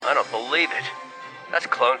cannot believe it. That's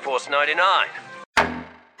Clone Force 99.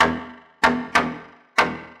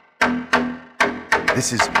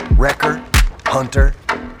 This is Wrecker, Hunter,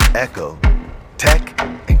 Echo, Tech,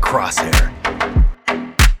 and Crosshair.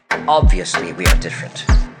 Obviously, we are different.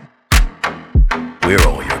 We're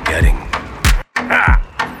all you're getting.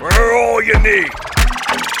 Ha! We're all you need!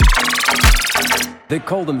 They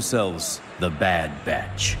call themselves the Bad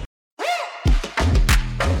Batch.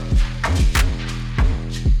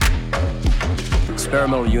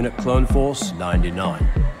 Experimental Unit Clone Force 99.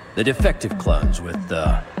 The defective clones with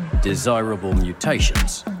desirable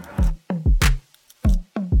mutations.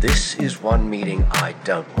 This is one meeting I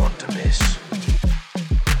don't want to miss.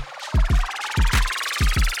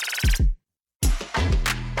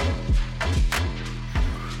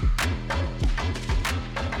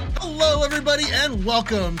 Hello, everybody, and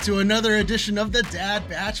welcome to another edition of the Dad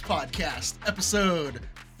Batch Podcast, episode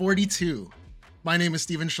 42. My name is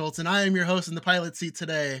Steven Schultz, and I am your host in the pilot seat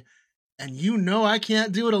today. And you know I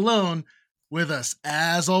can't do it alone. With us,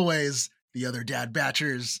 as always, the other Dad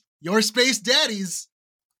Batchers, your space daddies.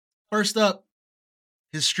 First up,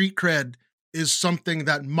 his street cred is something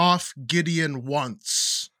that Moff Gideon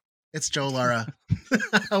wants. It's Joe Lara.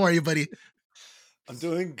 How are you, buddy? I'm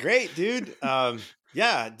doing great, dude. Doing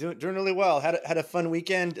really well. Had a fun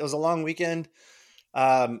weekend. It was a long weekend.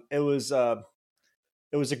 It was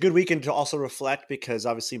a good weekend to also reflect because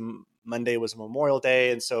obviously Monday was Memorial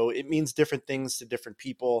Day, and so it means different things to different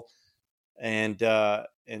people. And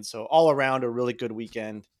so all around a really good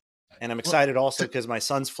weekend. And I'm excited also because my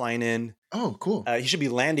son's flying in. Oh, cool. He should be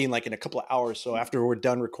landing like in a couple of hours. So after we're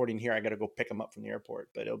done recording here, I got to go pick him up from the airport,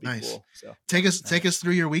 but it'll be cool. So take us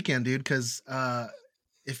through your weekend, dude. Cause,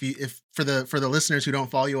 if for the listeners who don't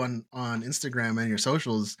follow you on Instagram and your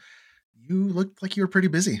socials, you looked like you were pretty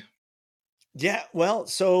busy. Yeah. Well,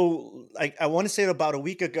 so I want to say about a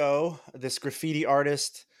week ago, this graffiti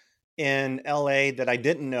artist in LA that I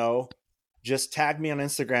didn't know just tagged me on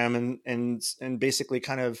Instagram and basically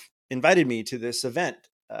kind of invited me to this event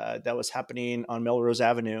that was happening on Melrose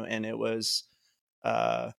Avenue. And it was,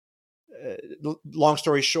 long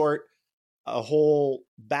story short, a whole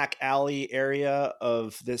back alley area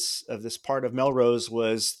of this part of Melrose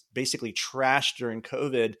was basically trashed during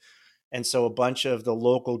COVID. And so a bunch of the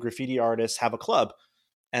local graffiti artists have a club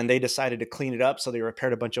and they decided to clean it up. So they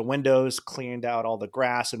repaired a bunch of windows, cleaned out all the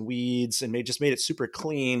grass and weeds, and just made it super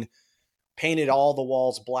clean, painted all the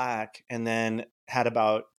walls black, and then had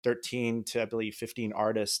about 13 to, I believe, 15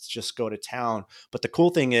 artists just go to town. But the cool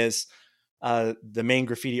thing is the main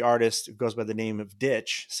graffiti artist, who goes by the name of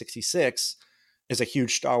Ditch 66, is a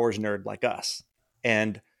huge Star Wars nerd like us.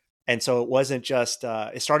 And so it wasn't just,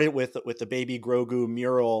 it started with the Baby Grogu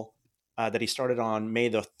mural that he started on May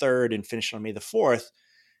the 3rd and finished on May the 4th.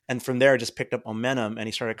 And from there, it just picked up momentum and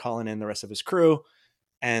he started calling in the rest of his crew.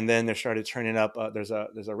 And then there started turning up. There's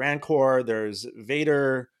a Rancor, there's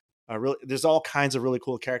Vader. There's all kinds of really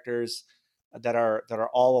cool characters that are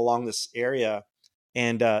all along this area.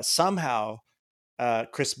 And somehow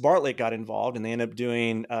Chris Bartlett got involved, and they ended up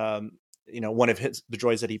doing one of the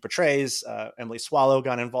droids that he portrays. Emily Swallow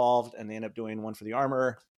got involved, and they ended up doing one for the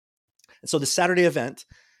Armorer. And so the Saturday event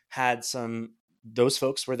had those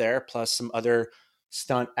folks were there, plus some other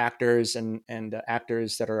stunt actors and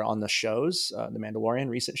actors that are on the shows, The Mandalorian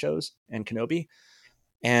recent shows and Kenobi,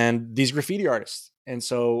 and these graffiti artists. And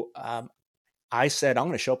so I said, I'm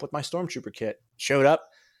going to show up with my Stormtrooper kit. Showed up,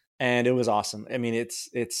 and it was awesome. I mean, it's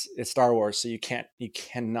Star Wars, so you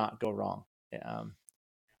cannot go wrong. Dude,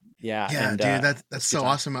 that's so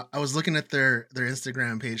awesome. I was looking at their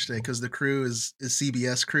Instagram page today because the crew is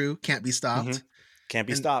CBS crew, Can't Be Stopped. Mm-hmm. Can't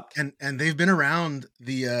be stopped. And they've been around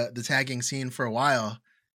the tagging scene for a while.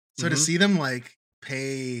 So to see them like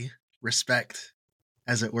pay respect,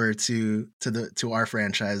 as it were, to our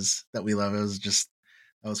franchise that we love, that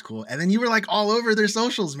was cool. And then you were like all over their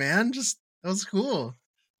socials, man. That was cool.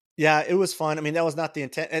 Yeah, it was fun. I mean, that was not the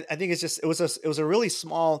intent. I think it was a really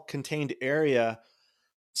small contained area.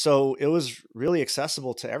 So it was really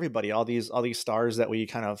accessible to everybody, all these stars that we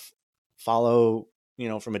kind of follow,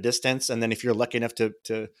 from a distance. And then if you're lucky enough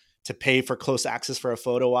to pay for close access for a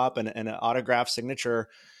photo op and an autograph signature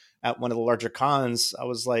at one of the larger cons, I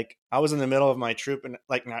was in the middle of my troop and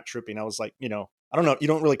not trooping. I was like, I don't know. You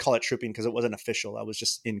don't really call it trooping because it wasn't official. I was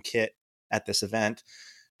just in kit at this event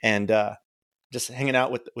and just hanging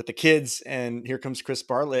out with the kids. And here comes Chris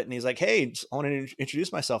Bartlett, and he's like, "Hey, I want to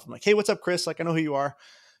introduce myself." I'm like, "Hey, what's up, Chris? Like, I know who you are.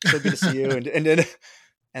 So good to see you."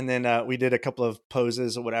 And then we did a couple of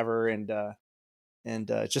poses or whatever, and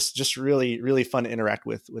just really, really fun to interact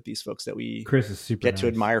with these folks that we Chris is super get nice. to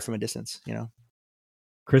admire from a distance.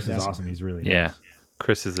 Chris is awesome. He's really nice.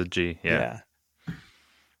 Chris is a G. Yeah.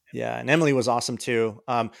 Yeah, and Emily was awesome too.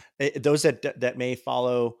 Those that may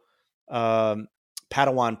follow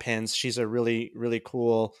Padawan Pins, she's a really really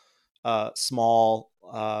cool small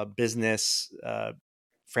business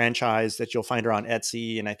franchise that you'll find her on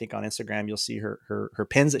Etsy, and I think on Instagram you'll see her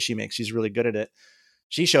pins that she makes. She's really good at it.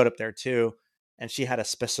 She showed up there too, and she had a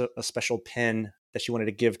special pin that she wanted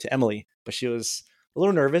to give to Emily, but she was a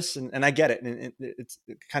little nervous, and I get it, and it's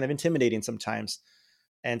kind of intimidating sometimes.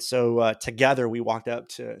 And so together we walked up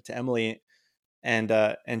to Emily, and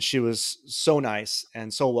she was so nice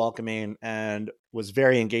and so welcoming and was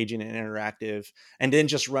very engaging and interactive, and didn't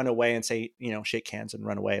just run away and say, shake hands and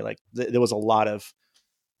run away. Like there was a lot of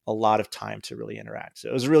time to really interact. So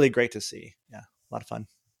it was really great to see. Yeah, a lot of fun.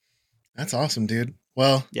 That's awesome, dude.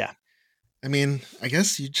 Well, yeah. I mean, I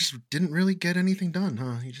guess you just didn't really get anything done,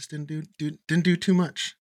 huh? You just didn't do too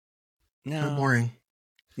much. No, kind of boring.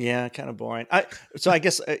 Yeah, kind of boring. So I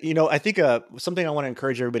guess, I think something I want to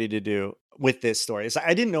encourage everybody to do with this story is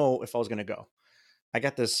I didn't know if I was going to go. I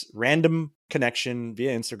got this random connection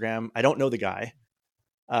via Instagram. I don't know the guy,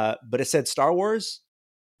 but it said Star Wars.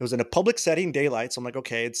 It was in a public setting, daylight. So I'm like,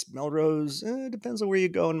 okay, it's Melrose. It depends on where you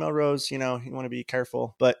go in Melrose. You want to be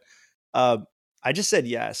careful. But I just said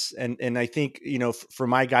yes. And I think, for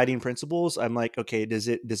my guiding principles, I'm like, okay, does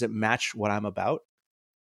it match what I'm about?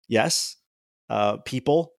 Yes.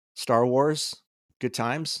 People, Star Wars, good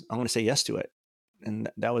times. I'm going to say yes to it. And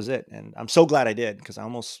that was it. And I'm so glad I did, because I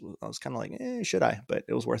was kind of like, should I? But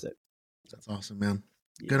it was worth it. That's awesome, man.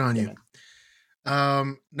 Good on you.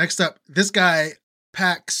 Man. Next up, this guy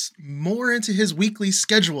packs more into his weekly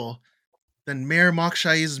schedule than Mayor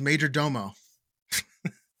Mokshai's major domo.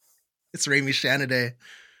 It's Rami Shanaday.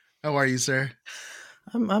 How are you, sir?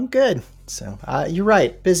 I'm good. So you're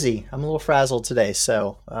right. Busy. I'm a little frazzled today.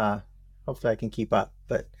 So hopefully I can keep up.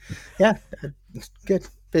 But yeah, good.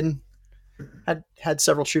 Had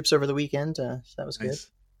several troops over the weekend. So that was nice.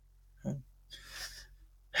 Good.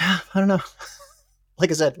 I don't know.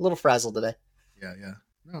 Like I said, a little frazzled today. Yeah.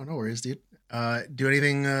 No worries, dude. Do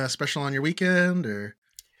anything special on your weekend or?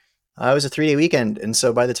 It was a 3-day weekend, and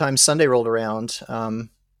so by the time Sunday rolled around,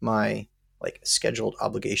 my scheduled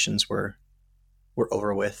obligations were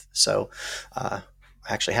over with. So I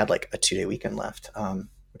actually had a 2-day weekend left,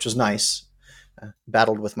 which was nice.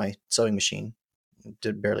 Battled with my sewing machine.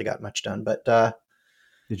 Barely got much done, but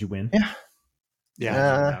did you win?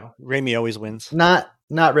 Yeah. Rami always wins. Not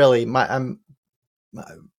really. I'm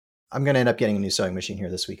going to end up getting a new sewing machine here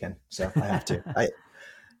this weekend, so I have to.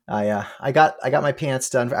 I got my pants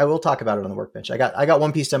done. I will talk about it on the workbench. I got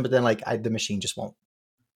one piece done, but then the machine just won't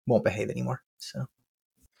behave anymore. So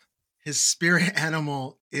his spirit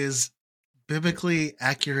animal is biblically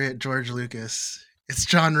accurate George Lucas. It's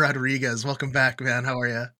John Rodriguez. Welcome back, man. How are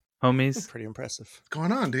you? Homies. Pretty impressive. What's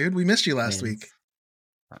going on, dude? We missed you last week.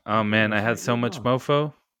 Oh man, I had so much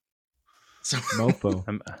mofo.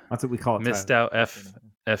 Mofo. That's what we call it. Missed out.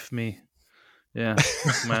 F me. Yeah,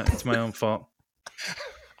 it's my own fault.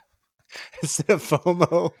 Is it a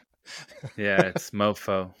FOMO? Yeah, it's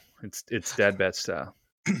mofo. It's dad bat style.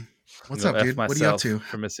 What's up, dude? What are you up to?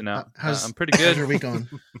 For missing out. I'm pretty good. How's your week going?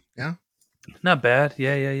 Yeah, not bad.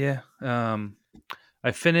 Yeah.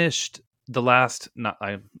 I finished the last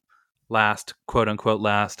quote unquote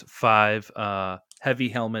last 5 heavy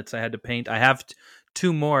helmets I had to paint. I have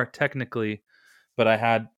 2 more technically, but I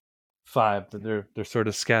had 5. They're sort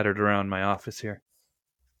of scattered around my office here.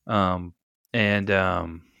 So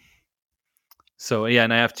yeah,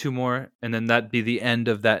 and I have 2 more, and then that'd be the end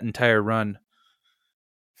of that entire run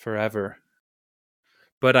forever.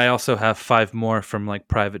 But I also have 5 more from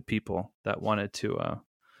private people that wanted to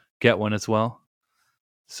get one as well.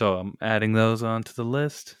 So I'm adding those onto the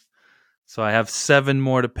list. So I have 7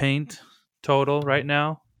 more to paint total right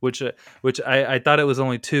now, which I thought it was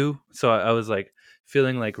only 2. So I was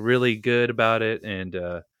feeling really good about it, and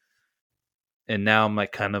now I'm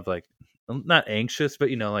kind of I'm not anxious, but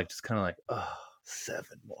just kind of oh, 7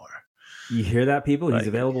 more. You hear that, people? He's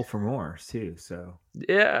available for more too. So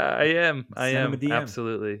yeah, I am.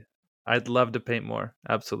 Absolutely. I'd love to paint more.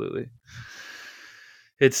 Absolutely.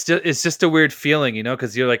 It's just a weird feeling,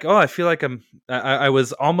 because you're oh, I feel like I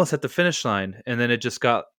was almost at the finish line, and then it just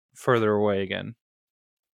got further away again,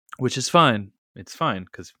 which is fine. It's fine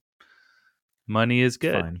because money is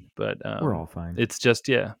good, fine. But we're all fine. It's just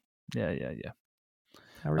yeah. How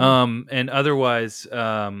are you? And otherwise,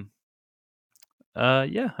 yeah,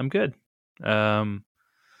 I'm good.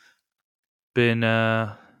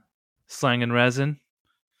 Been slanging resin,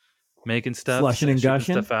 making stuff, slushing and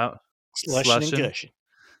gushing stuff out, slushing and gushing.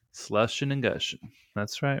 Slushing and gushing.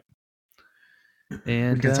 That's right.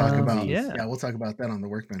 And we can talk about yeah, we'll talk about that on the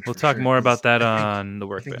Workbench. we'll for talk sure, more 'cause about that I think- on the I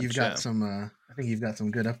Workbench. think you've got some. I think you've got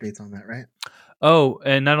some good updates on that, right? Oh,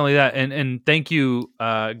 and not only that, and thank you,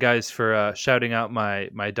 guys, for shouting out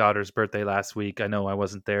my daughter's birthday last week. I know I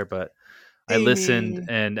wasn't there, but I listened,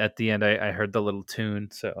 and at the end, I heard the little tune,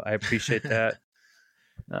 so I appreciate that.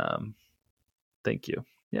 Thank you.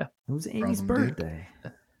 Yeah, It was Amy's birthday.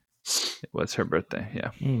 it was her birthday.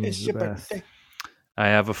 Yeah, Amy's the best. I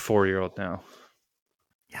have a 4-year-old now.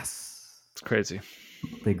 Yes, It's crazy.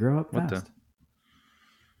 they grow up What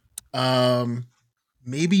fast.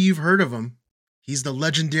 Maybe you've heard of him. He's the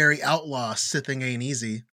legendary outlaw. Sithing ain't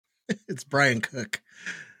easy. It's Brian Cook.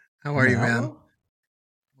 How are you, man?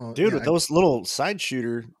 Well, Dude, yeah, with those little side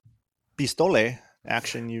shooter pistole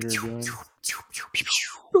action you were doing.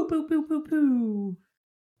 Boo, boo, boo, boo, boo.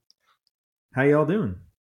 How y'all doing?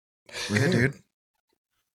 We're good, here. dude.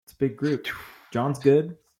 It's a big group. John's good.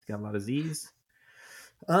 He's got a lot of Z's.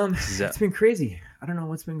 It's been crazy. I don't know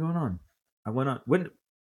what's been going on. I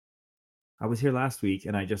was here last week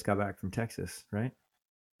and I just got back from Texas, right?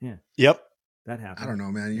 Yeah. Yep. That happened. I don't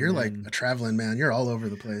know, man. You're like a traveling man. You're all over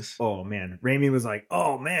the place. Oh man. Raimi was like,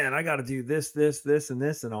 oh man, I gotta do this, this, this, and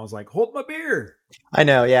this. And I was like, hold my beer. I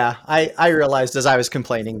know, yeah. I realized as I was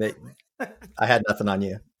complaining that I had nothing on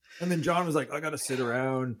you. And then John was like, I gotta sit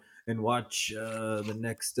around and watch the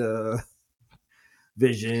next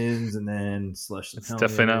Visions and then Slush. It's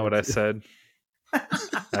definitely not what I said.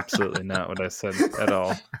 Absolutely not what I said at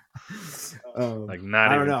all. Like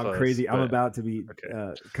not. I don't even know. close, I'm crazy. I'm but- about to be.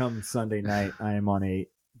 okay. Come Sunday night, I am on a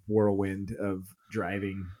whirlwind of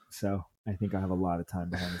driving, so I think I have a lot of time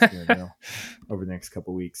behind the steering wheel over the next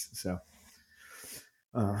couple weeks. So,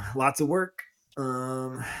 lots of work.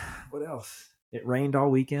 What else? It rained all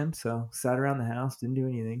weekend, so sat around the house, didn't do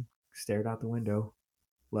anything, stared out the window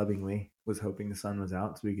lovingly. Was hoping the sun was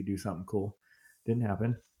out so we could do something cool. Didn't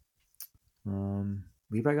happen.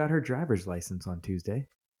 Levi got her driver's license on Tuesday.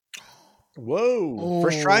 Whoa.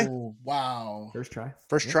 First try? Wow. First try.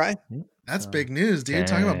 First Yep. try? Yep. That's So big news, dude.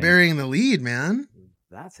 Talking about Dang. burying the lead, man.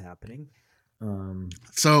 That's happening.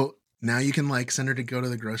 So now you can like send her to go to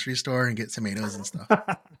the grocery store and get tomatoes and stuff.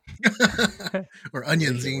 Or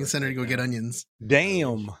onions. You can send her to go get onions.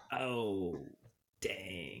 Damn. Oh,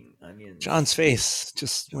 dang. Onions. John's face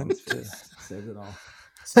just went John's to... face says it all.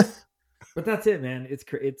 But that's it, man. It's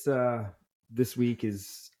this week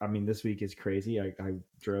is crazy. I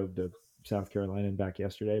drove to South Carolina and back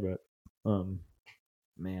yesterday, but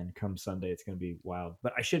man, come Sunday it's gonna be wild.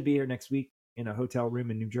 But I should be here next week in a hotel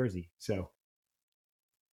room in New Jersey, so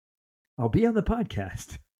I'll be on the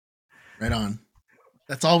podcast Right on.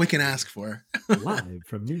 That's all we can ask for. live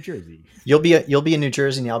from New Jersey. You'll be in New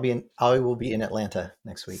Jersey, and I will be in Atlanta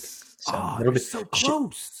next week. So You're so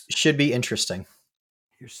close. Should be interesting.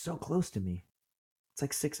 You're so close to me. It's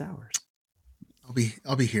like 6 hours. I'll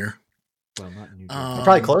be here. Well, not in New Jersey.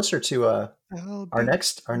 Probably closer to our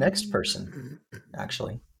next person,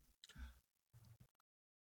 actually.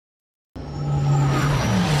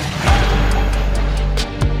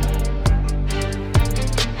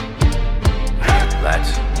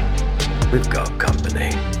 Lads, we've got company.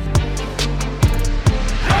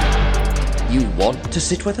 You want to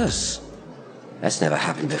sit with us? That's never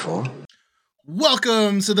happened before.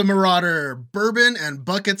 Welcome to the Marauder, Bourbon and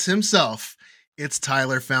Buckets himself. It's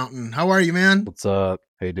Tyler Fountain. How are you, man? What's up?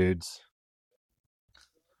 Hey, dudes.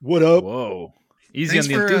 What up? Whoa. Easy Thanks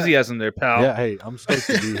on the for, enthusiasm there, pal. Yeah, hey, I'm stoked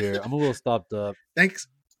to be here. I'm a little stopped up. Thanks.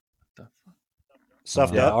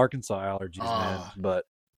 Stuffed Yeah, up? Arkansas allergies, man. Ah. But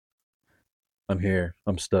I'm here.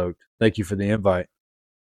 I'm stoked. Thank you for the invite.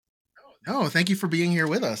 No, thank you for being here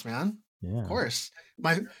with us, man. Yeah. Of course.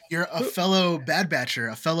 You're a fellow Bad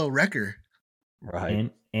Batcher, a fellow wrecker.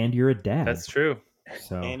 Right. And you're a dad. That's true.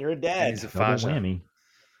 So And you're a And dad. he's a double Faja. whammy.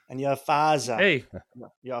 And you're a Faza. Hey,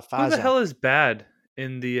 You're a who Faza. the hell is bad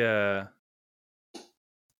in the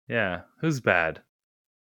yeah, who's bad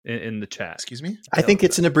in the chat? Excuse me? I think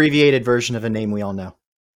it's an abbreviated version of a name we all know,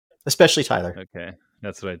 especially Tyler. Okay,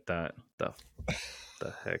 that's what I thought.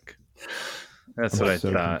 The heck? That's I'm what I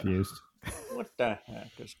so thought. confused. What the heck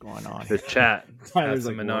is going on? The chat Tyler's has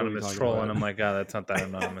some like, what are we anonymous talking troll, about? and I'm like, oh, that's not that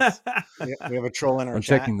anonymous. We have a troll in our I'm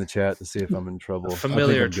chat. checking the chat to see if I'm in trouble. I think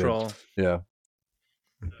Familiar I'm good. troll. Yeah,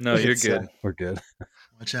 No, you're It's, good. we're good.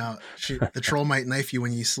 Watch out. Shoot, the troll might knife you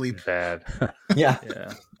when you sleep. Bad. Yeah.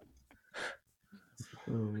 Yeah.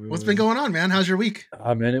 What's been going on, man? How's your week?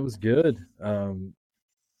 Man, it was good. Man,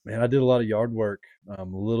 I did a lot of yard work. A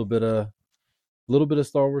little bit of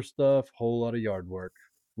Star Wars stuff. Whole lot of yard work.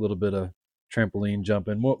 A little bit of trampoline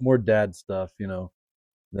jumping. More dad stuff,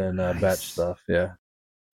 than batch stuff. Yeah,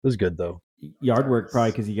 it was good though. Yard work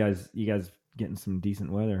probably because you guys getting some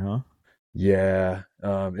decent weather, huh? Yeah,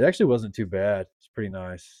 it actually wasn't too bad. It's pretty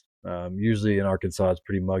nice. Usually in Arkansas, it's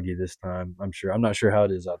pretty muggy this time. I'm not sure how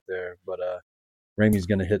it is out there, but Ramey's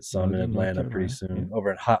going to hit some in Muggy, North Atlanta pretty Carolina, soon,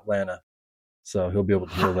 over in Hotlanta. So he'll be able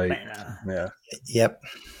to relate. Yeah. Yep.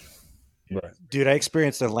 But Dude, I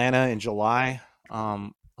experienced Atlanta in July. I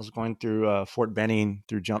was going through Fort Benning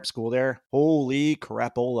through jump school there. Holy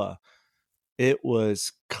crapola. It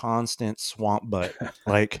was constant swamp butt.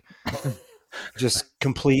 Like just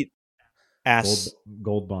complete ass.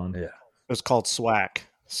 Gold bond. yeah, It was called SWAC.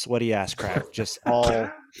 Sweaty ass crack. Just all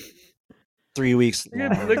 3 weeks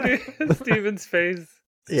long. Look at Steven's face.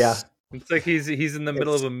 Yeah. It's like he's in the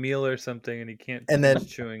middle of a meal or something and he can't And then-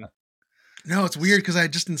 finish chewing. No, it's weird because I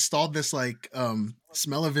just installed this like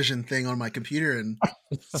smell-o-vision thing on my computer, and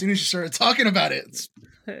as soon as you started talking about it,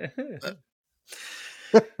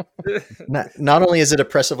 Not only is it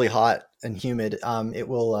oppressively hot and humid, it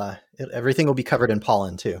will everything will be covered in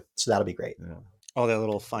pollen too. So that'll be great. All that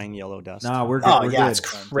little fine yellow dust. Nah, we're good. Oh we're yeah, good. it's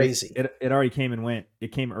crazy. It already came and went.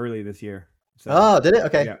 It came early this year. So, Oh, did it?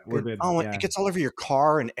 Okay. yeah, we're good. Oh, yeah. it gets all over your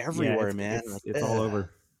car and Yeah, everywhere, it's, man. It's, Like, it's all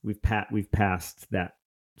over. We've passed that.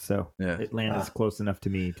 So Yeah. Atlanta's close enough to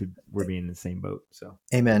me to we're being in the same boat. So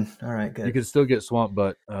Amen. All right, you good. can still get swamp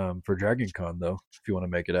butt for Dragon Con though, if you want to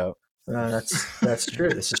make it out. That's true.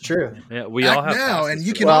 This is true. Yeah, we all act have now, passes and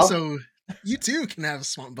you for can that. also, you too can have a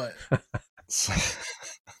swamp butt.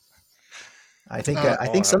 I think Oh, I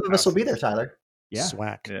think some of us will be there, Tyler. yeah,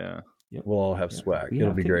 SWAC. Yeah. We'll all have Yeah, swag. we It'll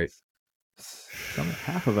have be great. tickets.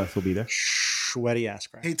 Half of us will be there. Sweaty ass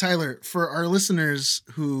crack. Hey Tyler, for our listeners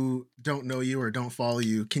who don't know you or don't follow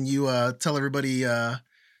you, can you tell everybody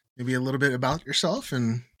maybe a little bit about yourself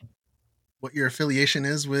and what your affiliation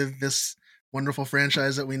is with this wonderful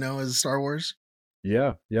franchise that we know as Star Wars?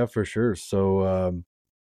 Yeah, for sure. So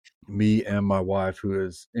me and my wife, who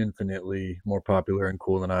is infinitely more popular and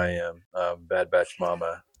cool than I am, Bad Batch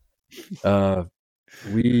Mama.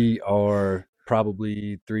 We are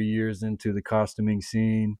probably 3 years into the costuming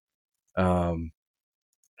scene. Man,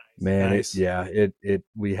 Nice.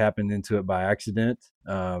 we happened into it by accident.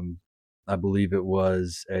 I believe it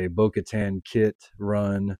was a Bo-Katan kit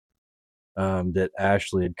run that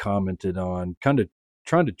Ashley had commented on, kind of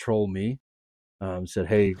trying to troll me. Said,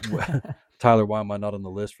 "Hey, Tyler, why am I not on the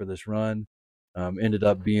list for this run?" Ended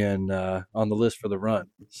up being on the list for the run.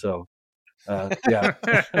 So, yeah,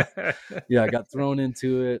 I got thrown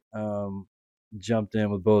into it. Jumped in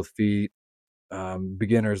with both feet.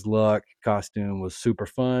 Beginner's luck. Costume was super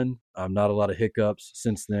fun. Not a lot of hiccups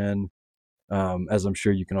since then. As I'm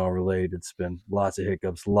sure you can all relate, it's been lots of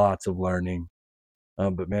hiccups, lots of learning.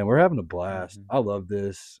 But man, we're having a blast. I love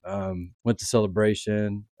this. Went to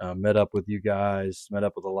Celebration, met up with you guys, met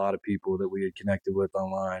up with a lot of people that we had connected with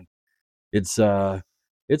online. It's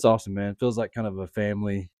awesome, man. It feels like kind of a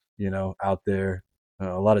family, out there.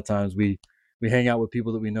 A lot of times we hang out with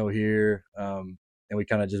people that we know here, and we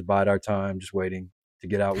kind of just bide our time, just waiting to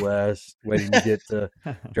get out west, waiting to get to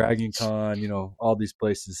Dragon Con, all these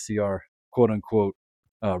places, see our quote unquote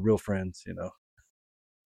real friends,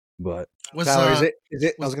 But Tyler, is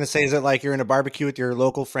it? I was gonna say, is it like you're in a barbecue with your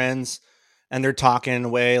local friends, and they're talking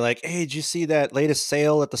away like, "Hey, did you see that latest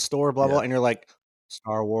sale at the store?" Blah blah, Yeah. and you're like,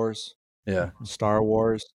 "Star Wars, yeah, Star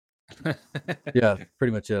Wars." yeah,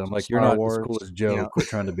 pretty much it. I'm like, you're Star not Wars, as cool as Joe. you know. Quit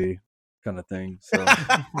trying to be, kind of thing. So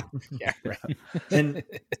Yeah, right.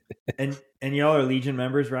 And y'all are Legion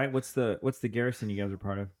members, right? What's the garrison you guys are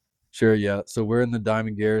part of? sure, yeah. So we're in the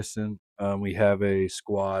Diamond Garrison. We have a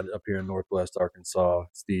squad up here in Northwest Arkansas.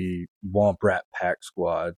 It's the Womp Rat Pack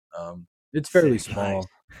Squad. It's fairly Sick. small,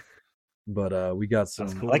 but we got some.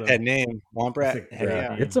 That's I cool. like that name, Womp Rat. That's a Heck great yeah.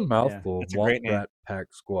 name. It's a mouthful. That's a great Womp name. Rat Pack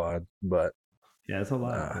Squad, but Yeah, it's a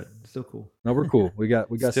lot, but still cool. no, we're cool. We got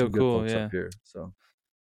Still some good cool, folks yeah. up here. So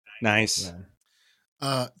Nice.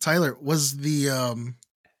 Yeah. Tyler, was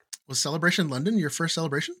was Celebration London your first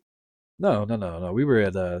celebration? no. We were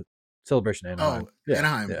at Celebration Anaheim. Oh,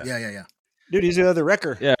 Anaheim. Yeah. Dude, he's the other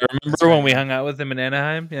wrecker. Yeah, remember when we hung out with him in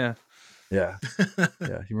Anaheim? Yeah. Yeah. You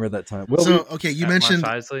remember that time? Well, So okay, you At Mos mentioned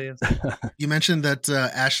Eisley.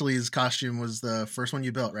 that Ashley's costume was the first one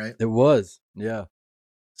you built, right? it was. Yeah.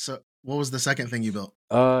 So what was the second thing you built?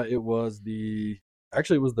 It was the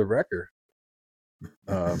wrecker.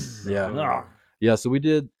 Yeah. Yeah, so I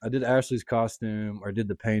did Ashley's costume, or did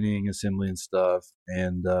the painting, assembly and stuff,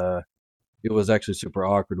 and it was actually super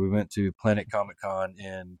awkward. We went to Planet Comic Con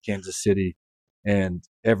in Kansas City, and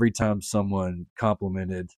every time someone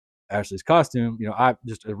complimented Ashley's costume, I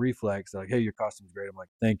just a reflex, like, "Hey, your costume's great." I'm like,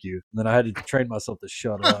 "Thank you." And then I had to train myself to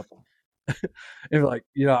shut up. And like,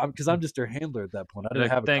 because I'm just her handler at that point. I didn't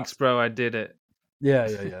Like, have a thanks, costume. bro. I did it. Yeah.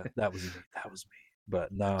 That was me.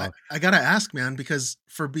 But no, I gotta ask, man, because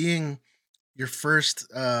for being your first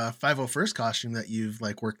 501st costume that you've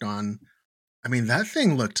like worked on, I mean that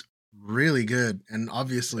thing looked really good and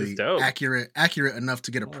obviously dope. accurate enough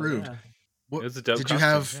to get approved. yeah. What It was a dope did you costume,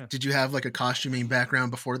 have? yeah. Did you have like a costuming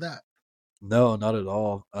background before that? no, not at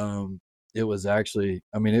all. It was actually,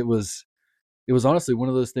 I mean, it was honestly one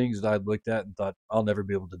of those things that I looked at and thought, I'll never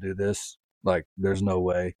be able to do this. Like, there's no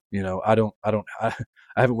way. I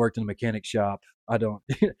haven't worked in a mechanic shop. I don't.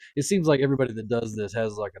 It seems like everybody that does this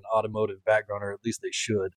has like an automotive background, or at least they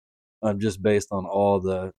should, just based on all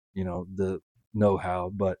the the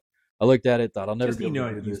know-how. But I looked at it, thought I'll never Just be need to able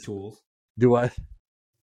know to how do to use this. tools. Do I?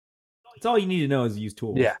 It's all you need to know is use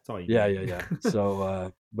tools. Yeah. That's all you Yeah. need.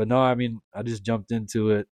 So, but no, I mean, I just jumped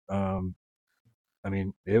into it. I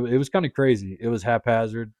mean, it was kind of crazy. It was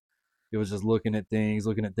haphazard. It was just looking at things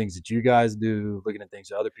that you guys do, looking at things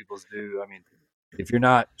that other people do. I mean, if you're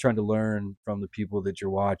not trying to learn from the people that you're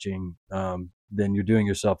watching, then you're doing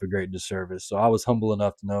yourself a great disservice. So I was humble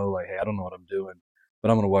enough to know, like, hey, I don't know what I'm doing,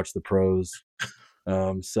 but I'm going to watch the pros.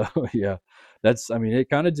 So yeah, I mean,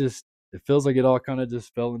 it feels like it all kind of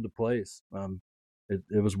just fell into place.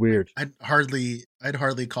 It was weird. I'd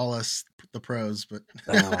hardly call us the pros, but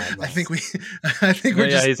Oh, I think nice. I think we're No,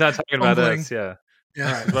 yeah, just he's not talking about humbling. us. Yeah, Yeah.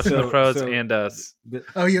 All right, he's watching the pros and us.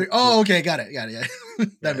 Oh, you. Oh, okay, got it. Yeah,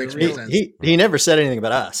 that makes more sense. He never said anything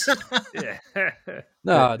about us. Yeah.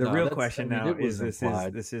 No, the real that's- question now it was is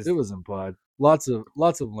implied. this is It was implied. Lots of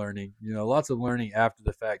learning. Lots of learning after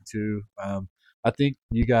the fact too. I think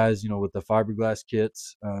you guys, with the fiberglass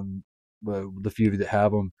kits, the few of you that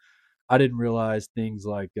have them, I didn't realize things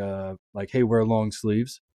like hey, wear long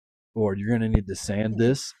sleeves, or you're gonna need to sand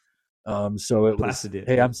this. So it was, Plastidip.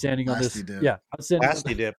 hey, I'm standing on this. Plastidip. Yeah, I'm standing.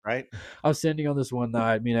 Plasti dip, right? I was standing on this one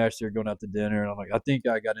night. Me and Ashley are going out to dinner, and I'm like, I think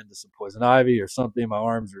I got into some poison ivy or something. My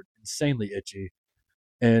arms are insanely itchy,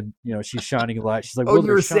 and she's shining a light. She's like, Oh, well, you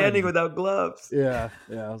they're were standing shiny. without gloves. Yeah.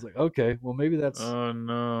 I was like, okay, well, maybe that's Oh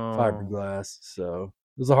no. fiberglass. So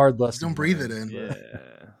it was a hard lesson. Just don't to breathe learn. it in. Yeah.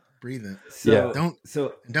 Breathe it. So, Yeah.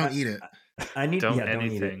 Don't eat it. I need Don't don't eat it.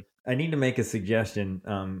 anything. I need to make a suggestion.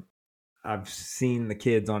 I've seen the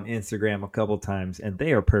kids on Instagram a couple times, and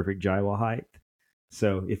they are perfect Jawa height.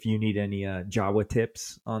 So if you need any Jawa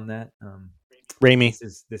tips on that, Raimi.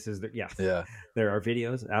 this is the Yeah. There are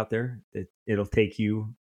videos out there that it'll take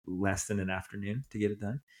you less than an afternoon to get it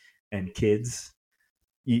done. And kids,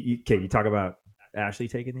 you talk about Ashley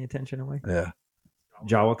taking the attention away. Yeah.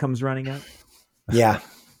 Jawa comes running out. Yeah.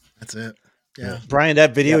 That's it. Yeah. Brian,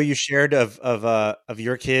 that video you shared of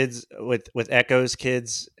your kids with Echo's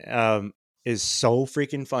kids is so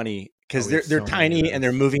freaking funny because Oh, it's they're so tiny many and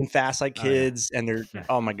they're moving fast like Oh, yeah. kids and they're Yeah.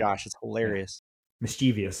 oh my gosh, it's hilarious.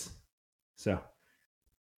 Mischievous. So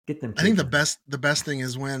get them. I think the kids. best thing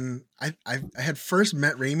is when I had first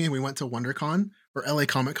met Raimi and we went to WonderCon or LA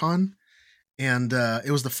Comic Con, and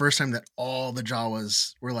it was the first time that all the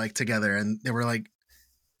Jawas were like together, and they were like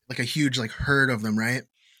a huge like herd of them, right?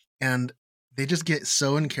 And they just get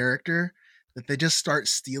so in character that they just start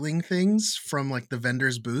stealing things from like the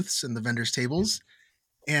vendors' booths and the vendors' tables,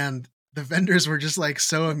 and the vendors were just like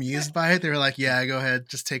so amused by it. They were like, "Yeah, go ahead,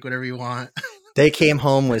 just take whatever you want." They came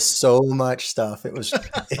home with so much stuff. It was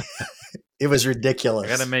it was ridiculous.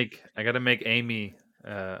 I gotta make Amy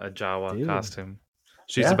a Jawa Dude. costume.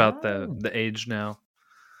 She's Yeah. about the age now.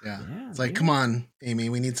 Yeah, Yeah, it's like, dude. come on, Amy,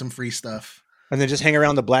 we need some free stuff. And then just hang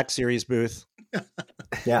around the Black Series booth.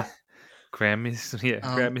 Yeah. Grab me some,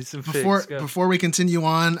 grab me some figs. Go. Before we continue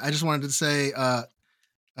on, I just wanted to say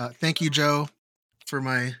thank you, Joe, for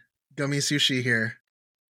my gummy sushi here.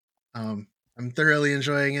 I'm thoroughly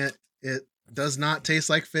enjoying it. It does not taste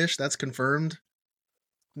like fish. That's confirmed.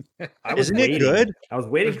 I was Isn't it waiting. good? I was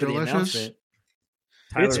waiting It's for the delicious. announcement.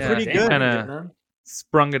 It's Tyler's pretty like, good. "Damn, I'm Kinda- getting none."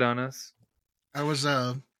 Sprung it on us. I was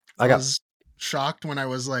I I got was shocked when I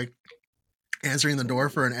was like answering the door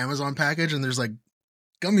for an Amazon package, and there's like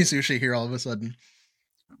gummy sushi here all of a sudden.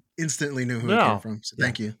 Instantly knew who it No. came from. So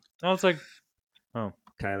thank you. I was like,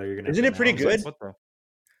 Tyler, you're gonna. Isn't have it to pretty announce good? what the?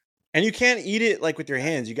 And you can't eat it like with your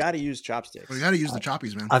hands. You got to use chopsticks. We got to use the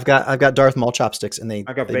choppies, man. I've got Darth Maul chopsticks, and they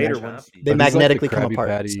I got they, Vader mag- ones. they Are these like the magnetically come Krabby apart.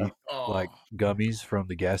 Patty, so- like gummies from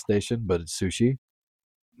the gas station, but it's sushi.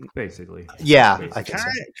 Basically. Yeah, Basically. I think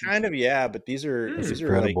so. Kind of, yeah. But these are It's these are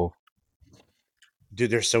like, incredible. dude,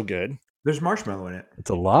 they're so good. There's marshmallow in it. It's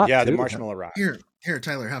a lot. Yeah, the too. marshmallow rock. Here,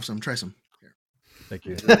 Tyler, have some. Try some. Here. Thank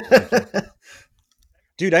you.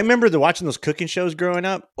 Dude, I remember watching those cooking shows growing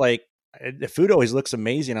up. Like the food always looks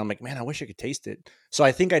amazing. I'm like, man, I wish I could taste it. So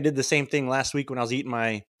I think I did the same thing last week when I was eating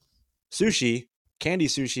my sushi, candy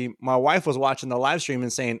sushi. My wife was watching the live stream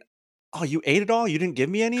and saying, oh, you ate it all? You didn't give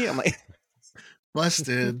me any? I'm like,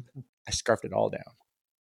 Busted. I scarfed it all down.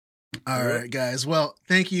 All right, guys. Well,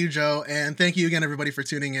 thank you, Joe. And thank you again, everybody, for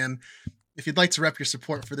tuning in. If you'd like to rep your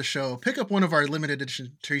support for the show, pick up one of our limited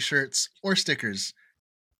edition t-shirts or stickers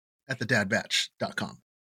at thedadbatch.com.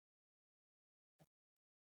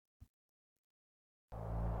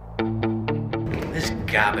 This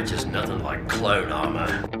garbage is nothing like clone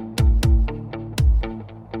armor.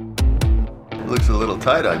 Looks a little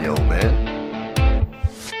tight on you, old man.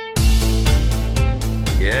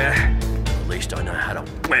 Yeah, at least I know how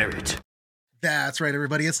to wear it. That's right,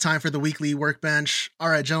 everybody. It's time for the weekly workbench. All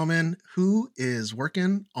right, gentlemen, who is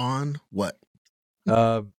working on what?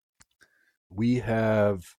 We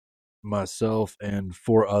have myself and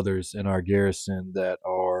 4 others in our garrison that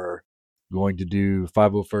are going to do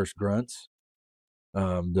 501st grunts,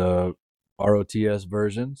 the ROTS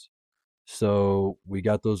versions. So we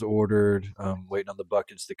got those ordered, waiting on the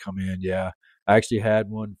buckets to come in. Yeah, I actually had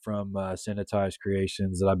one from Sanitized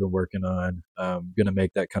Creations that I've been working on. Going to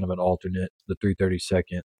make that kind of an alternate, the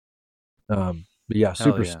 332nd. But yeah,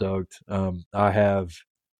 super stoked. I have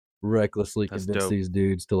recklessly convinced these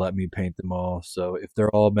dudes to let me paint them all. So if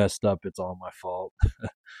they're all messed up, it's all my fault.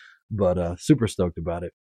 But super stoked about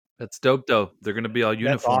it. That's dope, though. They're going to be all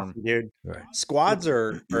uniform. That's awesome, dude. Right. Squads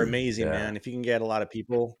are amazing, man. If you can get a lot of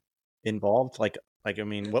people involved, like I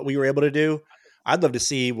mean, what we were able to do, I'd love to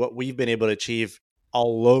see what we've been able to achieve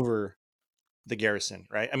all over the garrison,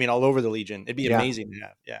 right? I mean, all over the Legion. It'd be amazing to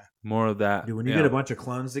have. Yeah. More of that. Dude, when you get a bunch of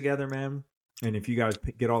clones together, man, and if you guys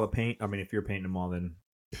get all the paint, I mean, if you're painting them all, then...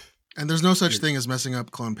 And there's no such thing as messing up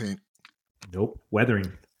clone paint. Nope.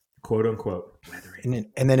 Weathering. Quote unquote.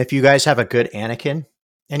 Weathering. And then if you guys have a good Anakin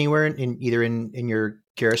anywhere in either in your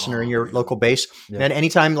garrison or in your local base, and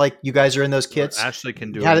anytime like you guys are in those kits, Ashley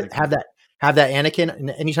can do have that Anakin.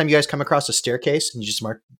 And anytime you guys come across a staircase and you just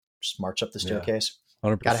march up the staircase.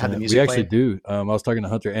 100%. Gotta have the music. We actually do. I was talking to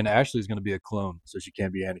Hunter, and Ashley's going to be a clone, so she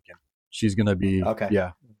can't be Anakin. She's going to be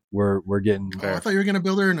Yeah, we're getting. Oh, I thought you were going to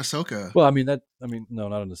build her in Ahsoka. Well, I mean no,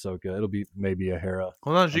 not an Ahsoka. It'll be maybe a Hera.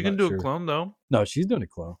 Hold on, she can do a clone though. No, she's doing a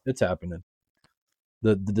clone. It's happening.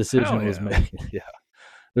 The decision was made. Yeah,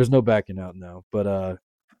 there's no backing out now. But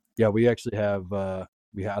yeah, we actually have. I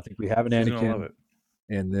think we have an Anakin,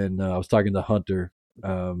 and then I was talking to Hunter,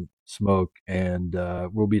 Smoke, and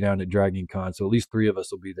we'll be down at Dragon Con, so at least 3 of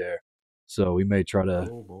us will be there. So we may try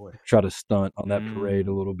to stunt on that parade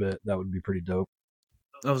a little bit. That would be pretty dope.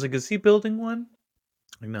 I was like, is he building one?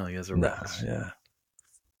 Like, no, he has a Rex. Yeah.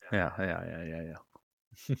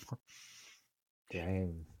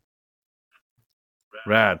 Dang.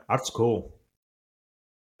 Rad. That's cool.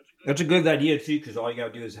 That's a good idea too, because all you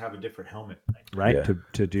gotta do is have a different helmet, right? Yeah.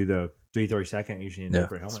 To do the 332nd, usually a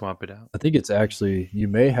different helmet. Swap it out. I think it's actually, you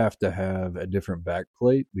may have to have a different back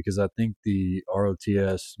plate, because I think the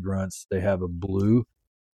ROTS grunts, they have a blue,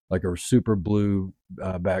 like a super blue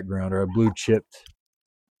background, or a blue chipped,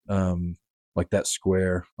 like that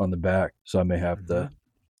square on the back. So I may have to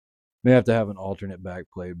have an alternate back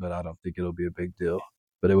plate, but I don't think it'll be a big deal.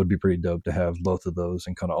 But it would be pretty dope to have both of those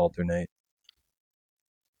and kind of alternate.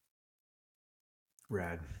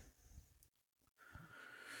 Rad.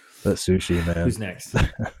 That sushi, man. Who's next?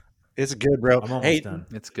 It's good, bro. I'm almost done.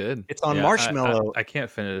 It's good. It's on marshmallow. I can't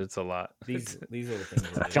finish it. It's a lot. These are the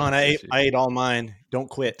things. John, I ate all mine. Don't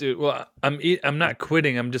quit, dude. Well, I'm not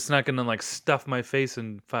quitting. I'm just not gonna like stuff my face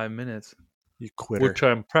in 5 minutes. You quitter. Which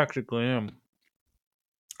I practically am.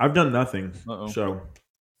 I've done nothing, so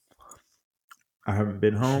I haven't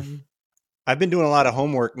been home. I've been doing a lot of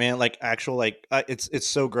homework, man. Like actual, it's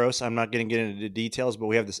so gross. I'm not going to get into the details, but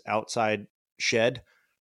we have this outside shed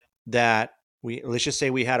that let's just say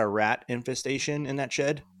we had a rat infestation in that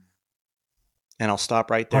shed, and I'll stop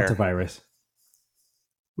right there. Hantavirus.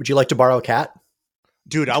 Would you like to borrow a cat?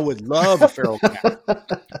 Dude, I would love a feral cat.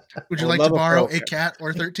 Would you like to borrow a cat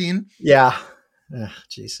or 13? Yeah.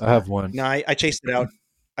 Jeez. I have one. No, I chased it out.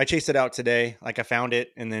 I chased it out today. Like I found it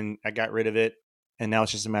and then I got rid of it, and now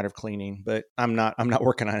it's just a matter of cleaning. But I'm not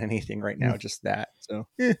working on anything right now. Just that. So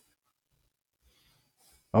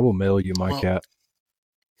I will mail you my cat.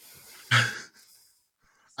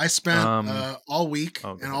 I spent all week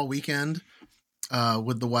and all weekend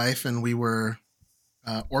with the wife, and we were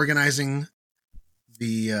organizing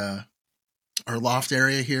the our loft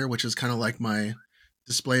area here, which is kind of like my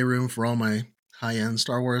display room for all my high-end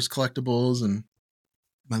Star Wars collectibles and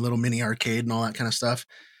my little mini arcade and all that kind of stuff.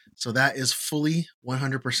 So that is fully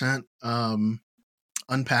 100%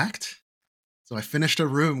 unpacked. So I finished a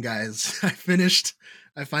room, guys. I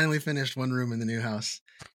finally finished one room in the new house.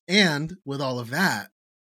 And with all of that,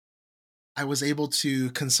 I was able to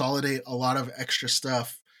consolidate a lot of extra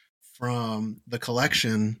stuff from the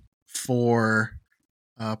collection for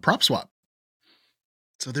Prop Swap.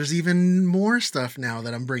 So there's even more stuff now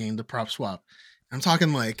that I'm bringing to Prop Swap. I'm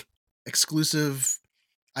talking like exclusive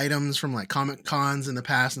items from like Comic Cons in the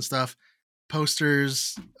past and stuff,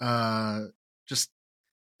 posters, and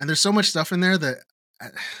there's so much stuff in there that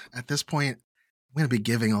at this point I'm going to be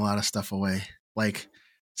giving a lot of stuff away. Like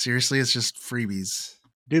seriously, it's just freebies.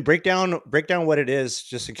 Dude, break down what it is,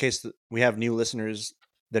 just in case we have new listeners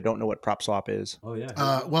that don't know what Prop Swap is. Oh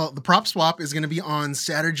yeah. Well, the Prop Swap is going to be on this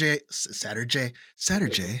Saturday,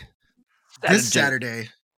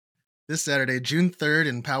 June 3rd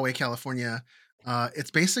in Poway, California.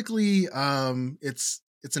 It's basically it's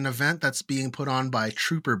an event that's being put on by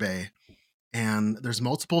Trooper Bay, and there's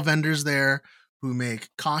multiple vendors there who make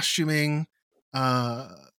costuming,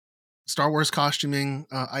 Star Wars costuming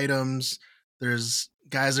items. There's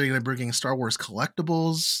guys that are going to be bringing Star Wars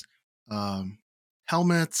collectibles,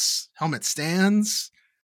 helmets, helmet stands.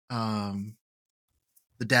 The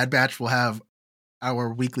Dad Batch will have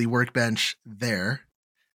our weekly workbench there.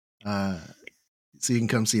 So you can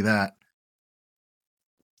come see that.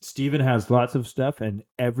 Steven has lots of stuff and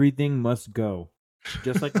everything must go.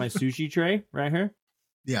 Just like my sushi tray right here.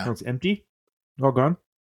 Yeah. Oh, it's empty. All gone.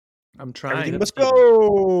 I'm trying. Everything must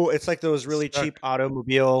go. It's like those really cheap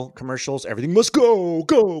automobile commercials. Everything must go,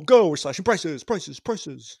 go, go. We're slashing prices.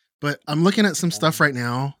 But I'm looking at some stuff right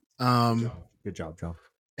now. Good job, Joe.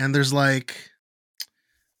 And there's like,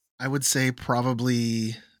 I would say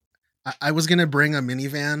probably, I was gonna bring a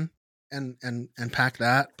minivan and pack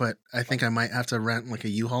that, but I think I might have to rent like a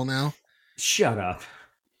U-Haul now. Shut up.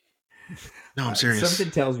 No, I'm serious.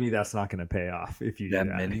 Something tells me that's not going to pay off if you do that.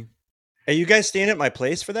 Many. Are you guys staying at my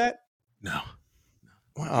place for that? No.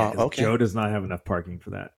 Wow. Okay. Joe does not have enough parking for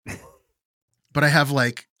that. But I have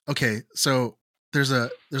like, okay, so there's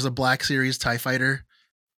a Black Series TIE Fighter,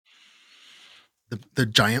 the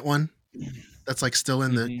giant one that's like still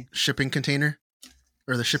in the shipping container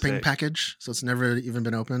or the shipping package, so it's never even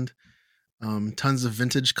been opened. Tons of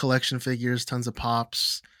vintage collection figures, tons of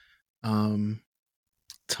pops,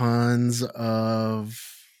 tons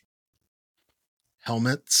of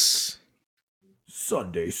helmets.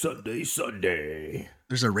 Sunday.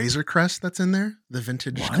 There's a Razor Crest that's in there, the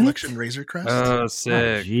vintage collection Razor Crest. Oh,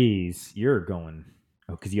 sick! Jeez, you're going.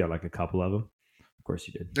 Oh, because you got like a couple of them. Of course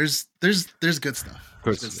you did. There's good stuff. Of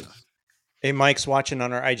course, good stuff. Hey, Mike's watching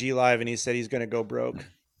on our IG live, and he said he's going to go broke.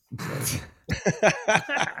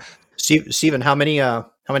 Steven, how many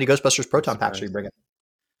Ghostbusters Proton packs are you bringing?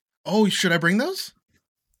 Oh, should I bring those?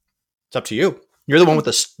 It's up to you. You're the one with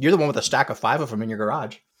a stack of 5 of them in your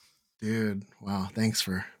garage. Dude, wow! Thanks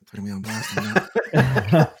for putting me on blast on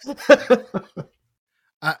that.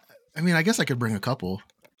 I mean, I guess I could bring a couple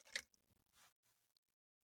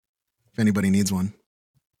if anybody needs one.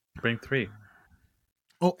 Bring 3.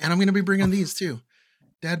 Oh, and I'm going to be bringing these too,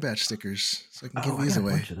 Dad Batch stickers, so I can give these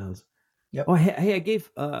away. A bunch of those. Yep. Oh, hey, I gave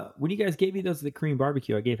when you guys gave me those at the Korean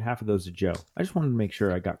barbecue, I gave half of those to Joe. I just wanted to make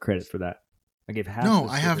sure I got credit for that. I gave half. No,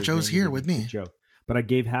 I have Joe's here with me, Joe, but I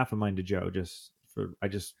gave half of mine to Joe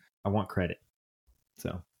I want credit.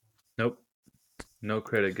 So, nope, no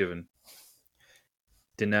credit given.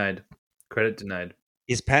 Denied. Credit denied.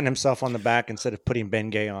 He's patting himself on the back instead of putting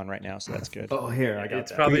Ben Gay on right now, so that's good. Oh, here I got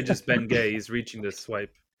It's probably just Ben Gay. He's reaching to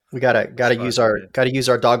swipe. We gotta use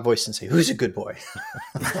our dog voice and say, "Who's a good boy?"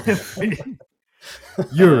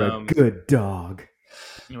 You're a good dog.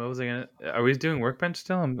 What was I gonna? Are we doing Workbench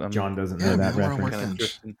still? John doesn't know that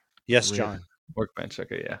reference. Yes, John. Workbench.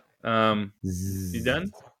 Okay, yeah. You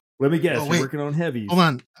done? Let me guess. Oh, You're wait. working on heavies. Hold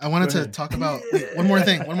on. I wanted to talk about one more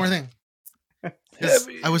thing.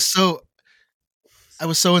 I was so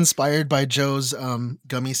inspired by Joe's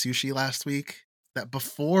gummy sushi last week that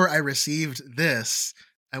before I received this,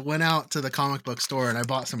 I went out to the comic book store and I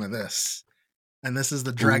bought some of this. And this is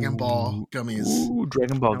the Dragon Ball gummies. Ooh,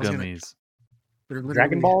 Dragon Ball gummies.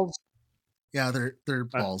 Dragon Balls? Yeah, they're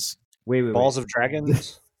balls. Wait. Balls of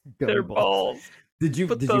dragons? They're balls. Did you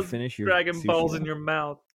Put you finish your Dragon Balls in your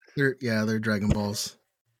mouth? They're Dragon Balls.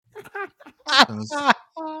 I'm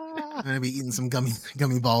gonna be eating some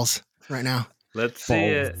gummy balls right now. Let's see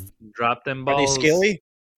it. Drop them balls. Are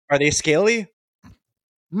they scaly?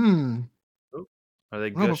 Are they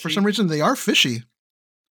No, gushy? but for some reason they are fishy.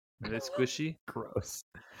 Are they squishy? Gross.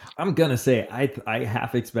 I'm gonna say I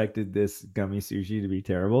half expected this gummy sushi to be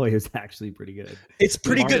terrible. It was actually pretty good. It's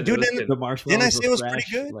pretty good, dude. The marshmallows. Didn't I say it was fresh.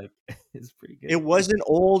 pretty good? Like, it's pretty good. It wasn't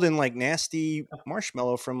old and like nasty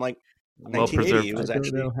marshmallow from like 1980. It was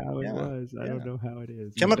actually. I don't know how it was. I don't know how it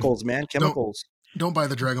is. Chemicals, man. Chemicals. Don't buy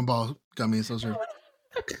the Dragon Ball gummies. Those are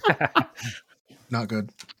not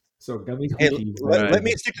good. So gummy Hey, cookies. let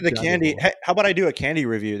me stick to the candy. Jaggable. Hey, how about I do a candy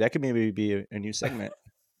review? That could maybe be a new segment.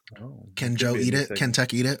 Oh, Can that Joe could be a eat new it? Can segment.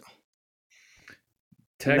 Tech eat it?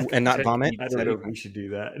 And not vomit? I don't know if we should do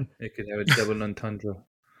that. It could have a double entendre.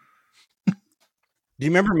 Do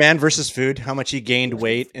you remember Man versus Food? How much he gained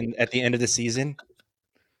weight at the end of the season?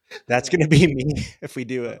 That's going to be me if we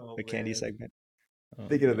do a candy segment.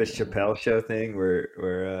 Thinking of the Chappelle Show thing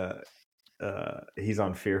where he's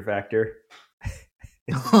on Fear Factor.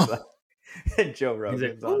 And Joe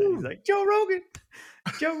Rogan's on it. He's like, Joe Rogan,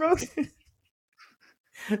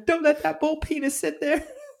 don't let that bull penis sit there.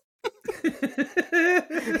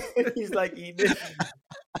 He's like eating it.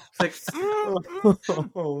 It's like,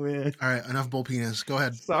 oh man. All right, enough bull penis. Go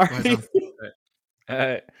ahead. Sorry. Go ahead,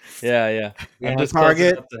 Tom. Yeah. Stay on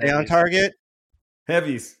target. Stay on target.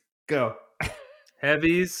 Heavies, go.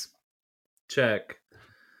 Heavies, check.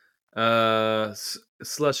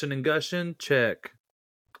 Slushin' and Gushin, check.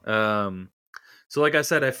 So like I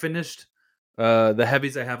said, I finished the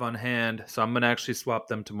heavies I have on hand, so I'm gonna actually swap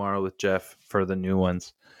them tomorrow with Jeff for the new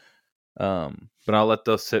ones. But I'll let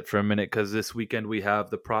those sit for a minute because this weekend we have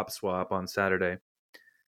the prop swap on Saturday,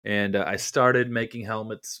 and I started making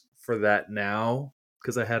helmets for that now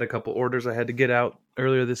because I had a couple orders I had to get out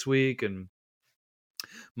earlier this week, and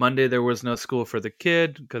Monday there was no school for the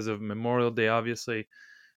kid because of Memorial Day, obviously,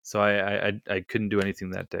 so I couldn't do anything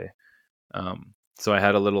that day. So I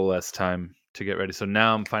had a little less time to get ready. So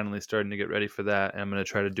now I'm finally starting to get ready for that, and I'm going to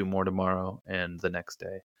try to do more tomorrow and the next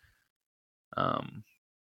day.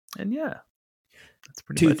 And yeah, that's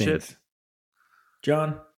pretty much it.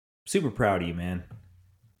 John, super proud of you, man.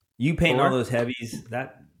 You painting all those heavies,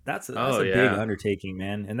 that's a big undertaking,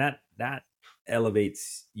 man. And that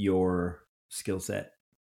elevates your skill set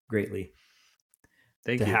greatly.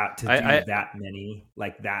 Thank you. you. To do that many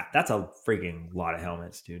like that, that's a freaking lot of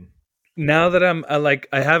helmets, dude. Now that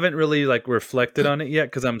I haven't really reflected on it yet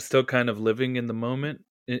because I'm still kind of living in the moment,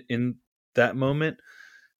 in that moment.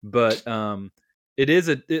 But it is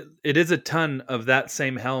a ton of that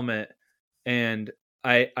same helmet, and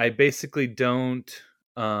I basically don't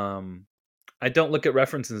I don't look at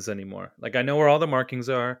references anymore. Like I know where all the markings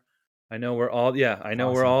are. I know where all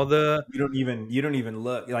where all the you don't even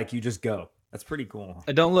look, like you just go. That's pretty cool.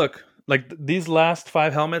 I don't look. Like these last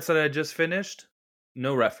 5 helmets that I just finished,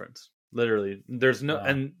 no reference. Literally, there's no,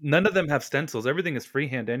 and none of them have stencils. Everything is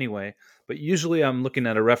freehand anyway. But usually, I'm looking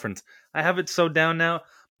at a reference. I have it so down now.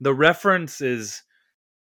 The reference is,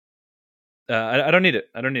 I don't need it.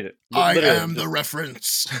 I don't need it. I am the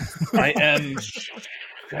reference. I am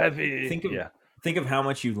heavy. Think of how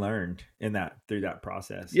much you learned through that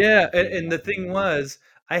process. Yeah, and the thing was,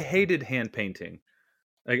 I hated hand painting,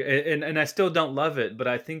 and I still don't love it. But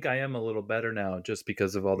I think I am a little better now, just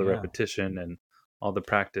because of all the repetition and all the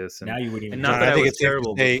practice. And now you wouldn't even. And not that I was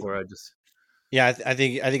terrible before. I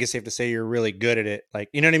think it's safe to say you're really good at it. Like,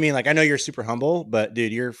 you know what I mean? Like, I know you're super humble, but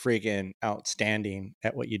dude, you're freaking outstanding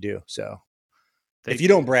at what you do. So if you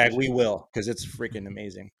don't brag, we will, because it's freaking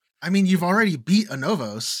amazing. I mean, you've already beat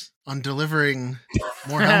Anovos on delivering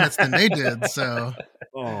more helmets than they did. So,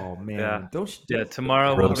 oh man,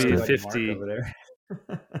 tomorrow will be 50. Well,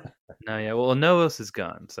 Anovos is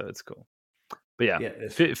gone, so it's cool.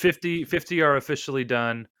 But 50 are officially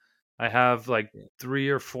done. I have 3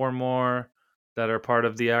 or 4 more that are part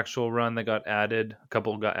of the actual run that got added. A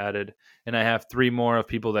couple got added, and I have 3 more of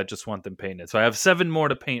people that just want them painted. So I have 7 more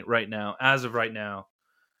to paint right now, as of right now.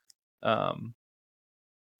 And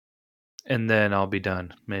then I'll be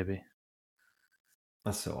done, maybe.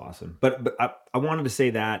 That's so awesome. But I wanted to say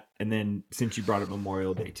that, and then since you brought up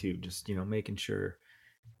Memorial Day too, just making sure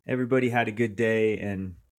everybody had a good day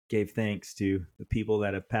and gave thanks to the people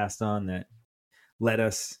that have passed on that let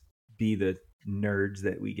us be the nerds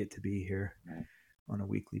that we get to be here on a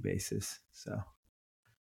weekly basis. So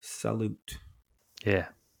salute. Yeah.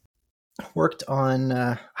 I worked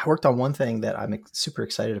on one thing that I'm super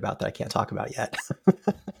excited about that I can't talk about yet.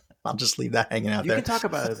 I'll just leave that hanging out there. You can talk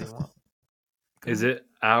about it if you want. Is it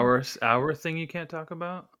our thing you can't talk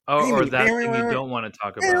about? Oh, or that thing you don't want to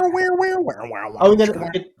talk about? Oh,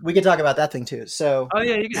 we can talk about that thing too. So,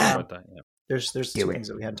 you can talk about that. Yeah. There's 2 things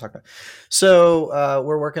that we hadn't talked about. So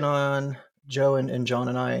we're working on Joe and John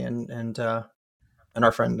and I and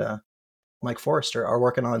our friend Mike Forrester are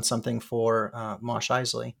working on something for Mosh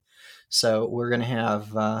Isley. So we're going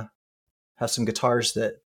to have some guitars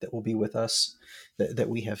that will be with us that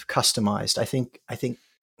we have customized. I think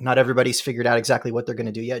not everybody's figured out exactly what they're going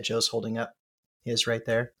to do yet. Joe's holding up his right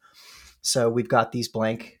there. So we've got these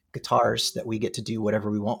blank guitars that we get to do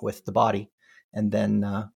whatever we want with the body. And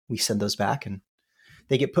then we send those back and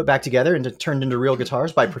they get put back together and turned into real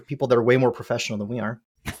guitars by people that are way more professional than we are.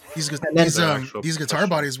 These gu- And then- these actual these guitar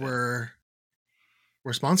professional bodies band.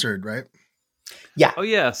 were sponsored, right? Yeah. Oh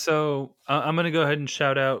yeah, so I'm gonna go ahead and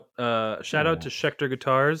shout out to Schecter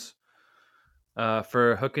Guitars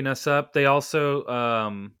for hooking us up. They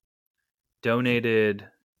also donated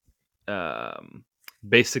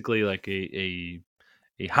basically like a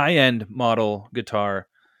high end model guitar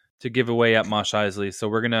to give away at Mosh Isley. So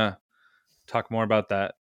we're gonna talk more about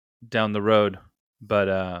that down the road.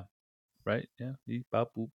 But right, yeah, Beep,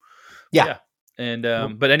 bop, boop. Yeah. And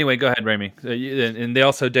but anyway, go ahead, Rami. And they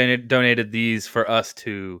also donated these for us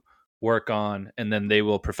to work on, and then they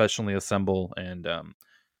will professionally assemble, and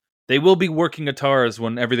they will be working guitars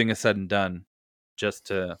when everything is said and done. Just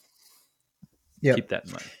to Yep. keep that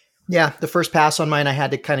in mind. Yeah. The first pass on mine, I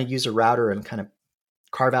had to kind of use a router and kind of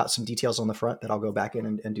carve out some details on the front that I'll go back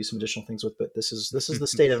in and do some additional things with. But this is the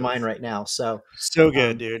state of mine right now. So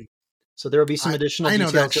good, dude. So there will be some additional I know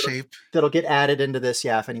details that shape. that'll get added into this.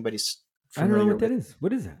 Yeah, if anybody's I don't familiar know what that with- is.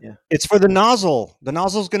 What is that? Yeah. It's for the nozzle. The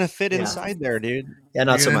nozzle's gonna fit Yeah. inside there, dude. Yeah,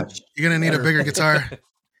 not You're so gonna- much. You're gonna need a bigger guitar.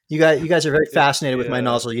 You guys are very fascinated with my Yeah.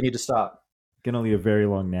 nozzle. You need to stop. Gonna need a very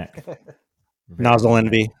long neck. Nozzle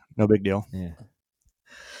envy. No big deal. Yeah.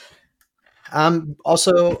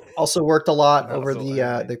 Also worked a lot over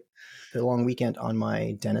Nozzle the long weekend on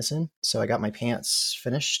my Denizen. So I got my pants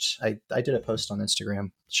finished. I did a post on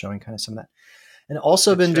Instagram showing kind of some of that, and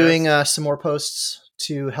also been doing some more posts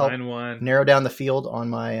to help Mine won. narrow down the field on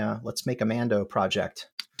my Let's Make a Mando project.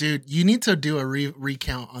 Dude, you need to do a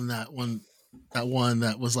recount on that one. That one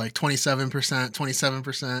that was like 27%,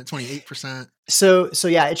 27%, 28%. So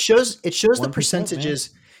yeah, it shows the 1%, percentages.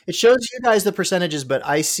 It shows you guys the percentages, but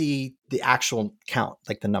I see the actual count,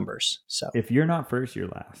 like the numbers. So If you're not first, you're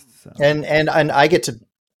last. So. and I get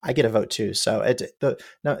a vote too. So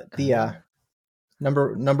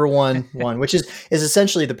number one, which is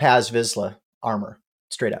essentially the Paz Vizsla armor,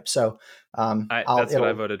 straight up. So That's what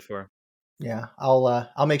I voted for. Yeah,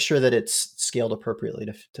 I'll make sure that it's scaled appropriately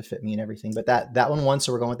to fit me and everything. But that one won,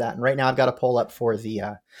 so we're going with that. And right now I've got a poll up for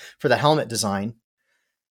the helmet design.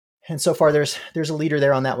 And so far there's a leader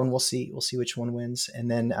there on that one. We'll see which one wins. And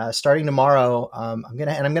then starting tomorrow, I'm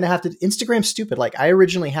gonna have to Instagram stupid. Like I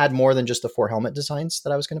originally had more than just the 4 helmet designs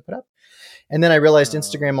that I was gonna put up. And then I realized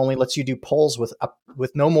Instagram only lets you do polls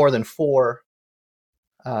with no more than 4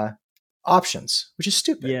 options, which is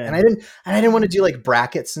stupid. Yeah. And I didn't want to do like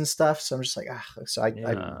brackets and stuff. So I'm just like, so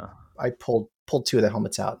I pulled 2 of the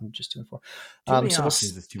helmets out and just doing 4. Too many So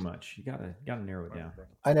options is too much. You gotta narrow it down.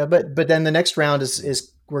 I know, but then the next round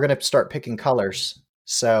is we're gonna start picking colors.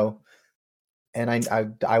 So, and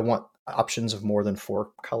I want options of more than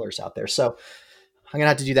 4 colors out there. So I'm gonna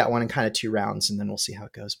have to do that one in kind of 2 rounds, and then we'll see how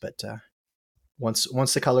it goes. But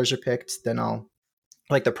once the colors are picked, then I'll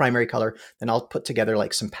like the primary color, then I'll put together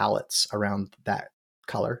like some palettes around that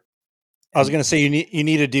color. I was going to say you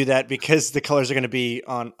need to do that because the colors are going to be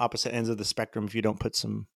on opposite ends of the spectrum if you don't put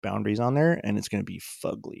some boundaries on there, and it's going to be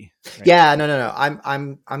fugly. Right? Yeah, no.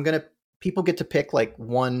 I'm gonna. People get to pick like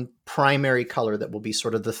one primary color that will be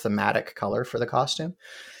sort of the thematic color for the costume,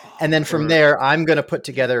 and then from there, I'm gonna put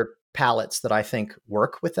together palettes that I think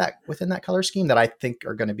work within that color scheme that I think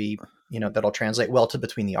are going to be, that'll translate well to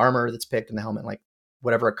between the armor that's picked and the helmet, like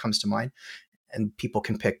whatever comes to mind, and people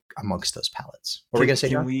can pick amongst those palettes. What were we gonna say,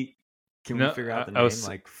 John? Can we figure out the name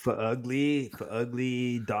like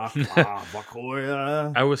Fugly, Doc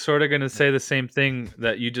Vakoya? I was sort of going to say the same thing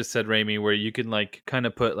that you just said, Rami, where you can like kind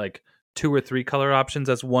of put like 2 or 3 color options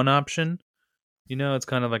as one option. It's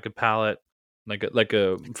kind of like a palette, like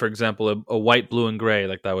a for example, a white, blue, and gray.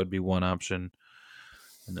 Like that would be one option,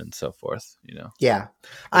 and then so forth. Yeah,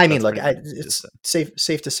 I mean, look, pretty much it's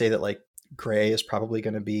safe to say that like gray is probably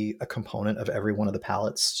going to be a component of every one of the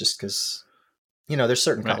palettes, just because. There's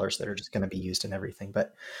certain colors that are just going to be used in everything,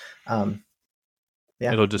 but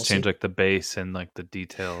yeah, it'll just change like the base and like the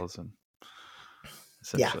details and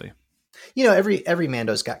essentially. Yeah. Every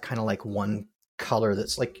Mando's got kind of like one color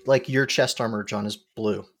that's like your chest armor, John, is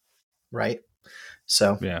blue, right?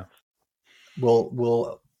 So yeah,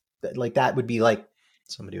 we'll like that would be like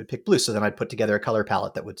somebody would pick blue. So then I'd put together a color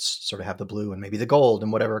palette that would sort of have the blue and maybe the gold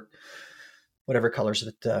and whatever colors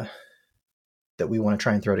that we want to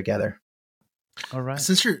try and throw together. All right.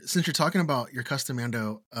 Since you're talking about your custom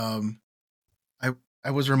Mando, I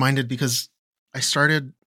was reminded because I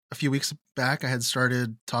started a few weeks back. I had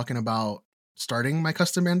started talking about starting my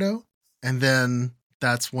custom Mando, and then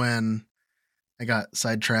that's when I got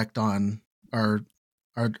sidetracked on our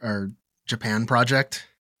Japan project.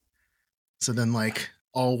 So then like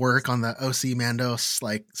all work on the OC Mando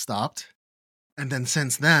like stopped, and then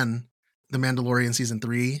since then the Mandalorian season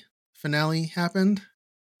 3 finale happened.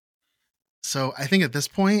 So I think at this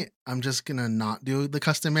point, I'm just gonna not do the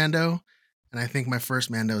custom Mando, and I think my first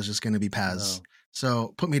Mando is just gonna be Paz. Oh.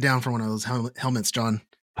 So put me down for one of those helmets, John,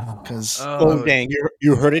 because Oh, dang!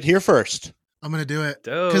 You heard it here first. I'm gonna do it.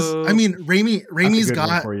 Because I mean, That's a Raimi's good one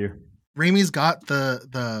got for you. Raimi's got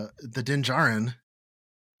the Din Djarin.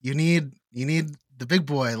 You need the big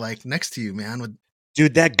boy like next to you, man. With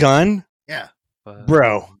Dude, that gun, yeah,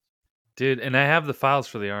 bro. Dude, and I have the files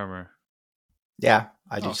for the armor. Yeah,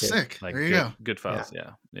 I do oh, too. sick. Like There you good, go. good files.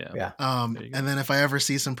 Yeah. Yeah. There you go. And then if I ever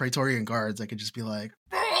see some Praetorian guards, I could just be like,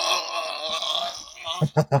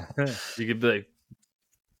 You could be like,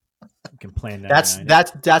 You can plan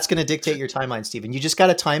that. That's going to dictate your timeline, Steven. You just got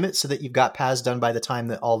to time it so that you've got Paz done by the time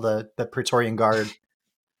that all the Praetorian Guard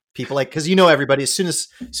people, like, because everybody, as soon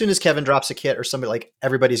as Kevin drops a kit or somebody, like,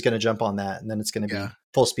 everybody's going to jump on that, and then it's going to be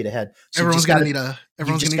full speed ahead. So everyone's gonna need a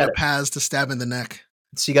Paz to stab in the neck.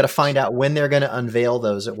 So you got to find out when they're going to unveil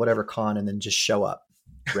those at whatever con, and then just show up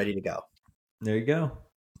ready to go. There you go.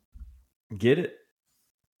 Get it.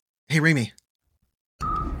 Hey, Raimi.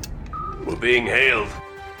 We're being hailed.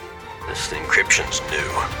 This encryption's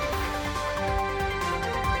new.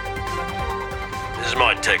 This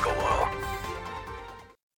might take a while.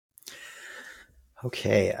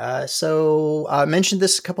 Okay, so I mentioned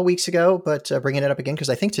this a couple weeks ago, but bringing it up again because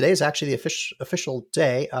I think today is actually the official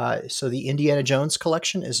day. So the Indiana Jones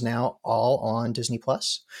collection is now all on Disney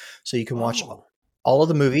Plus, so you can watch all of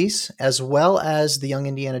the movies as well as the Young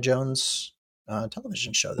Indiana Jones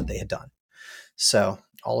television show that they had done. So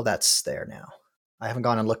all of that's there now. I haven't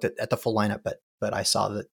gone and looked at the full lineup, but I saw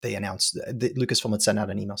that they announced that Lucasfilm had sent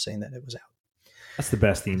out an email saying that it was out. That's the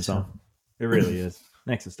best theme song. It really is.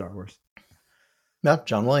 Next to Star Wars. No,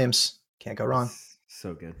 John Williams. Can't go wrong.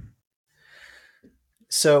 So good.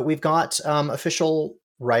 So we've got official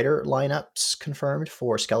writer lineups confirmed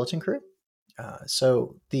for Skeleton Crew.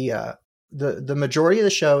 So the majority of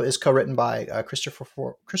the show is co-written by Christopher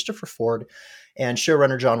Ford and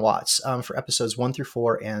showrunner John Watts for episodes 1 through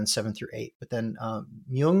 4 and 7 through 8. But then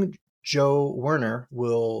Myung Jo Werner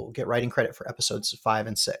will get writing credit for episodes 5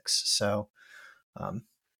 and 6.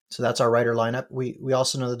 So that's our writer lineup. We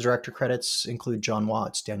also know the director credits include John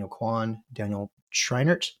Watts, Daniel Kwan, Daniel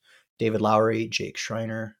Schreinert, David Lowery, Jake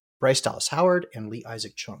Schreiner, Bryce Dallas Howard, and Lee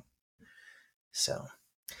Isaac Chung. So,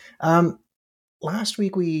 last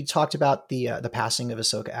week we talked about the passing of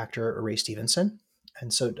Ahsoka actor Ray Stevenson,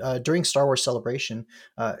 and so during Star Wars Celebration,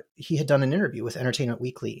 he had done an interview with Entertainment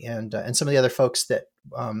Weekly and some of the other folks that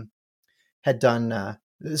had done.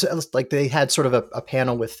 Like they had sort of a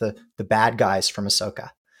panel with the bad guys from Ahsoka,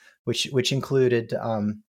 which included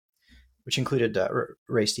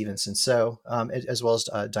Ray Stevenson, so as well as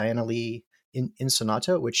Diana Lee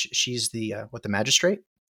Insonato, which she's the magistrate,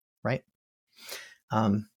 right?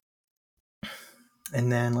 And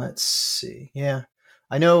then let's see,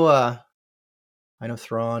 I know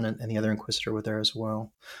Thrawn and the other Inquisitor were there as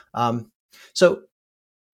well. So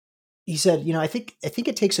he said, I think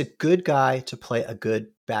it takes a good guy to play a good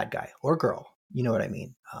bad guy or girl. You know what I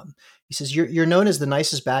mean? He says, you're known as the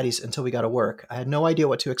nicest baddies until we got to work. I had no idea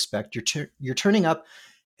what to expect. You're turning up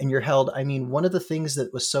and you're held. I mean, one of the things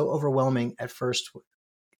that was so overwhelming at first,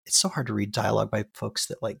 it's so hard to read dialogue by folks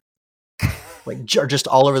that like are just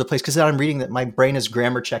all over the place. Cause then I'm reading that my brain is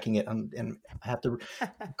grammar checking it and I have to,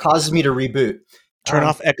 causes me to reboot. Turn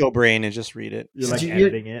off Echo Brain and just read it. You're like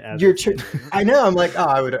editing it. I know. I'm like,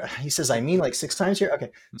 I would. He says, I mean, like 6 times here.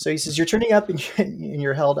 Okay. So he says, you're turning up and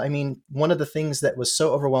you're held. I mean, one of the things that was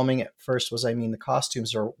so overwhelming at first was, the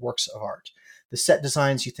costumes are works of art. The set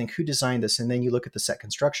designs, you think, who designed this? And then you look at the set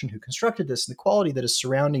construction, who constructed this, and the quality that is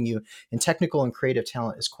surrounding you in technical and creative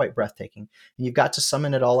talent is quite breathtaking. And you've got to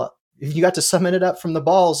summon it all up. If you got to summon it up from the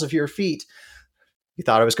balls of your feet, you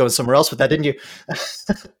thought I was going somewhere else with that, didn't you?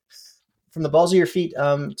 From the balls of your feet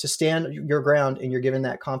to stand your ground, and you're given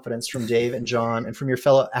that confidence from Dave and John and from your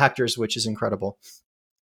fellow actors, which is incredible.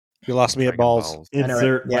 You lost me at balls.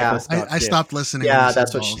 Insert. Yeah, I stopped listening. Yeah,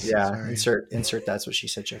 that's what. Insert. That's what she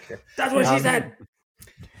said. Check here. That's what she said.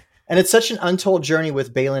 And it's such an untold journey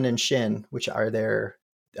with Balin and Shin, which are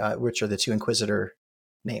the 2 Inquisitor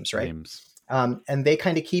names, right? And they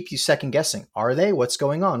kind of keep you second guessing. Are they? What's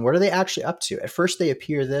going on? What are they actually up to? At first they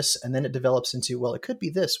appear this, and then it develops into, well, it could be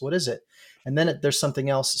this. What is it? And then there's something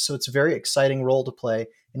else. So it's a very exciting role to play.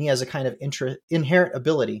 And he has a kind of inherent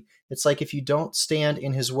ability. It's like if you don't stand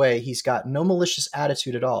in his way, he's got no malicious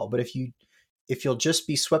attitude at all. But if you'll just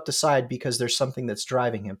be swept aside because there's something that's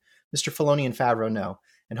driving him, Mr. Filoni and Favreau know.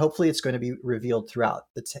 And hopefully it's going to be revealed throughout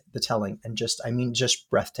the telling. And just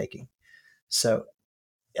breathtaking. So,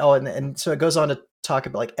 and so it goes on to talk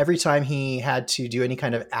about, like, every time he had to do any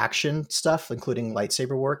kind of action stuff, including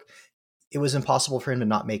lightsaber work, it was impossible for him to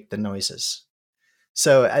not make the noises.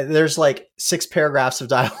 So there's like 6 paragraphs of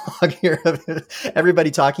dialogue here of everybody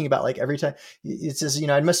talking about like every time it says,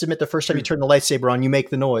 I must admit the first time you turn the lightsaber on, you make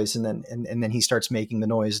the noise, and then he starts making the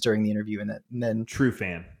noise during the interview, and then true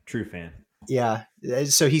fan. Yeah.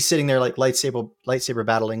 So he's sitting there like lightsaber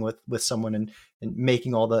battling with someone and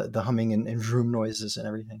making all the humming and vroom noises and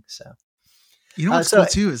everything. So what's cool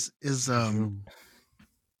too is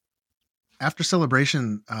after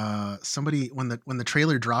Celebration, somebody when the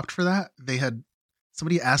trailer dropped for that,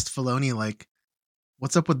 somebody asked Filoni like,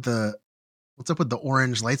 what's up with the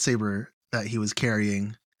orange lightsaber that he was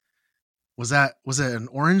carrying? Was it an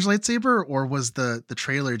orange lightsaber, or was the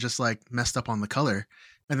trailer just like messed up on the color?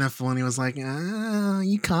 And then Filoni was like,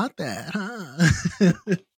 you caught that, huh?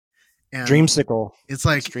 Dreamsicle. It's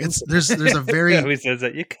like there's a very he says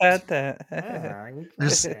that you caught that.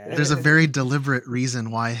 there's a very deliberate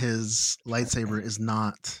reason why his lightsaber is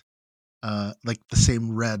not like the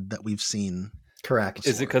same red that we've seen. Correct.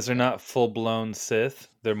 Is it because they're not full-blown Sith?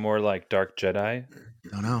 They're more like Dark Jedi?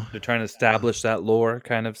 Don't know. They're trying to establish that lore,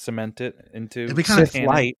 kind of cement it into It'd be kind canon.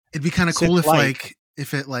 of light. It'd be kind of cool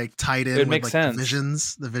if it like tied in with like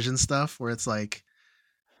sense. the Vision stuff, where it's like,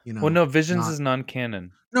 Well, no, Visions is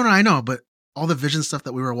non-canon. No, I know, but all the Vision stuff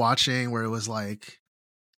that we were watching, where it was like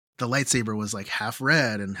the lightsaber was like half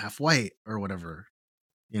red and half white or whatever,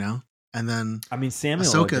 and then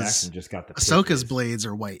Samuel L. Jackson just got the Ahsoka's blades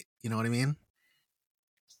are white. You know what I mean?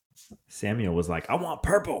 Samuel was like, I want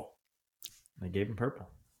purple. They gave him purple.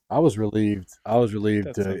 I was relieved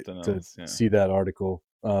to see that article.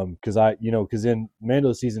 Because in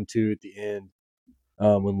Mando season 2 at the end,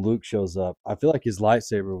 when Luke shows up, I feel like his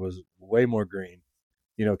lightsaber was way more green.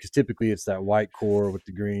 Because typically it's that white core with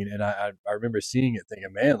the green. And I remember seeing it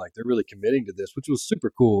thinking, man, like they're really committing to this, which was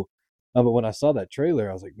super cool. But when I saw that trailer,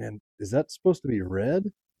 I was like, man, is that supposed to be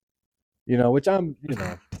red? Which I'm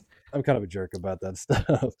kind of a jerk about that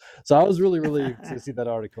stuff. So I was really relieved to see that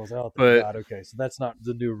article. So, thank God, okay, so that's not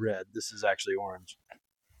the new red. This is actually orange.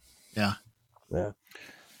 Yeah.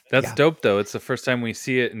 That's dope, though. It's the first time we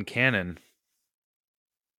see it in canon.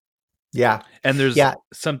 Yeah. And there's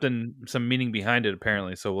some meaning behind it,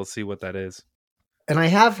 apparently. So we'll see what that is. And I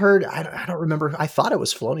have heard, I don't remember, I thought it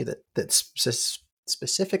was Filoni that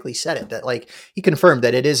specifically said it, that like he confirmed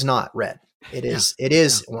that it is not red. It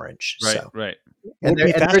is orange. Right. And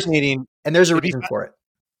it'd be fascinating. And there's a reason for it.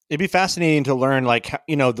 It'd be fascinating to learn, like,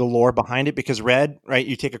 the lore behind it, because red, right?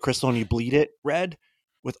 You take a crystal and you bleed it red.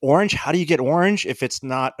 With orange, how do you get orange if it's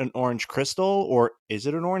not an orange crystal, or is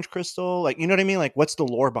it an orange crystal? Like, you know what I mean? Like, what's the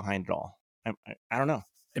lore behind it all? I don't know.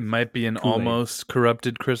 It might be an Kool-Aid. Almost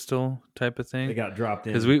corrupted crystal type of thing. They got dropped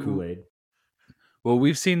in Kool-Aid. Well,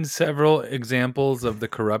 we've seen several examples of the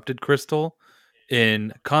corrupted crystal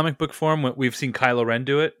in comic book form. We've seen Kylo Ren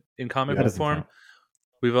do it in comic book form. Count.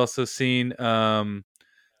 We've also seen Dagan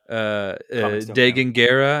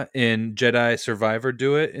Gera in Jedi Survivor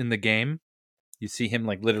do it in the game. You see him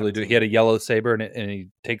like literally do it. He had a yellow saber and he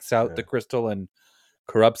takes out the crystal and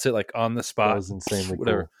corrupts it like on the spot. That was insanely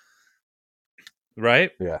whatever. Cool.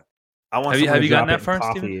 Right? Yeah. I want have you gotten that in far,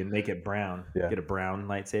 coffee Steven? and make it brown. Yeah. Get a brown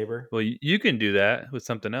lightsaber. Well, you can do that with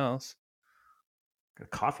something else.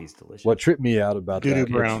 Coffee's delicious. What tripped me out about that,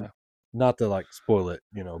 brown. not to like spoil it,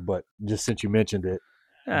 but just since you mentioned it,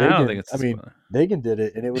 I don't think it's. Dagan did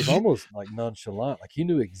it, and it was almost like nonchalant. Like he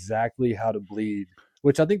knew exactly how to bleed,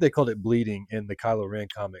 which I think they called it bleeding in the Kylo Ren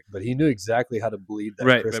comic, but he knew exactly how to bleed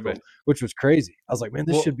that crystal, which was crazy. I was like, man,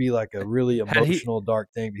 this should be like a really emotional, dark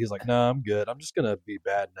thing. But he's like, no, I'm good. I'm just gonna be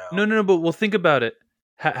bad now. No. But we'll think about it.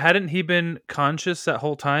 Hadn't he been conscious that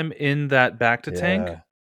whole time in that Bacta tank?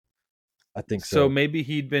 I think so. So maybe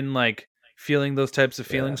he'd been like feeling those types of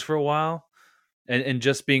feelings for a while, and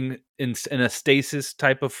just being in a stasis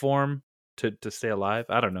type of form to stay alive.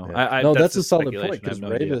 I don't know. Yeah. That's a solid point, because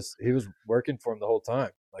Ravis, he was working for him the whole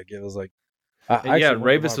time. Like it was like,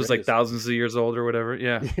 Ravis was like thousands of years old or whatever.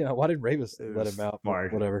 Yeah. Why did Ravis let him out?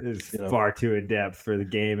 Whatever. It's far too in depth for the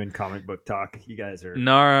game and comic book talk. You guys are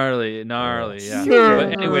gnarly. Yeah.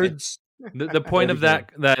 But anyway, the point of that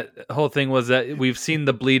whole thing was that we've seen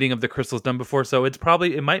the bleeding of the crystals done before, so it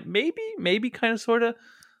might maybe kind of sort of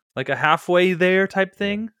like a halfway there type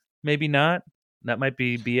thing. Maybe not. That might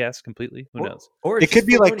be BS completely. Who knows? Or it could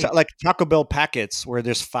be like Taco Bell packets where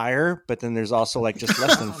there's fire, but then there's also like just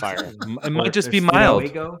less than fire. It might just be mild.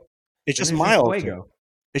 It's just mild.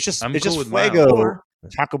 It's just fuego.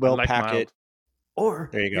 Taco Bell packet. Or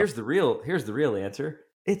there you go. Here's the real answer.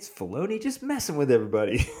 It's Filoni just messing with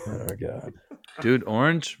everybody. Oh god, Dude,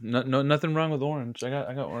 orange? No, nothing wrong with orange. I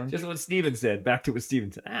got orange. Just what Steven said. Back to what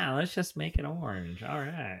Steven said. Let's just make it orange. All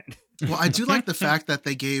right. Well, I do like the fact that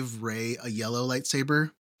they gave Rey a yellow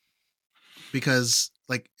lightsaber because,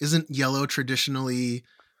 like, isn't yellow traditionally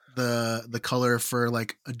the color for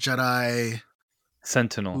like a Jedi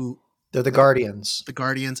Sentinel. They're the Guardians. The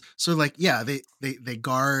Guardians. So, like, yeah, they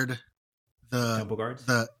guard the Temple guards.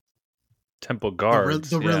 the Temple guards.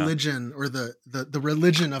 the yeah. religion or the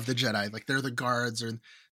religion of the Jedi. Like, they're the guards or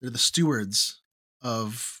they're the stewards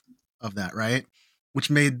of that, right? Which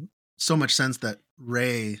made so much sense that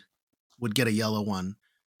Rey would get a yellow one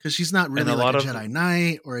because she's not really like a Jedi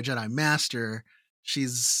Knight or a Jedi Master.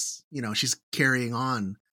 She's carrying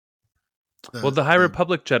on. The High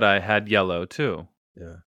Republic Jedi had yellow too.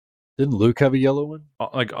 yeah. Didn't Luke have a yellow one?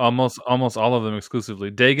 Like almost all of them exclusively.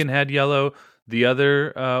 Dagon had yellow. The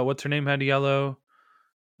other, what's her name, had yellow.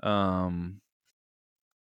 Several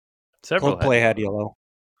Coldplay had yellow.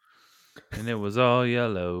 and it was all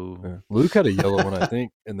yellow. Yeah. Luke had a yellow one, I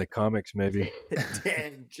think, in the comics, maybe.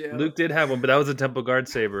 Dang, Joe. Luke did have one, but that was a Temple Guard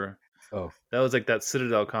saber. Oh, That was like that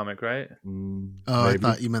Citadel comic, right? I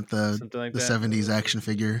thought you meant Something like the that. 70s action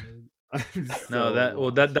figure.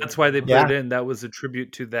 No, that's why they put it in. That was a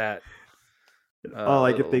tribute to that. All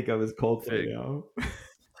I could think of is Coldplay now.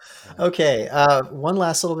 Okay, one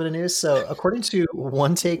last little bit of news. So, according to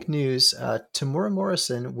One Take News, Tamura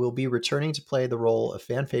Morrison will be returning to play the role of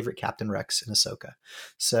fan favorite Captain Rex in Ahsoka.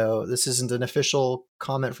 So, this isn't an official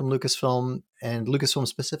comment from Lucasfilm, and Lucasfilm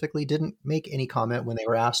specifically didn't make any comment when they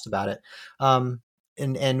were asked about it.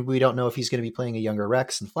 And we don't know if he's going to be playing a younger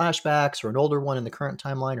Rex in flashbacks or an older one in the current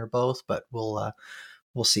timeline or both, but we'll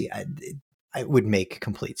see. It would make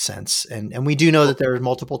complete sense. And we do know that there are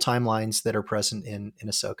multiple timelines that are present in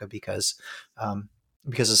Ahsoka because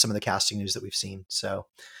of some of the casting news that we've seen. So,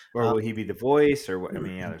 Or will he be the voice? Or what? I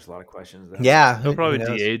mean, there's a lot of questions there. Yeah. They'll probably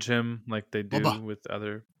de-age him like they do with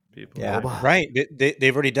other people. Yeah. Right.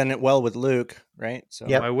 They've already done it well with Luke, right? So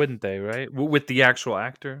Yep. Why wouldn't they, right? With the actual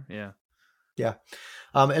actor? Yeah. Yeah.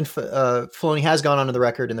 And Filoni has gone onto the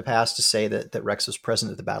record in the past to say that Rex was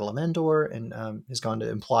present at the Battle of Endor and has gone to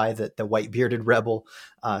imply that the white bearded rebel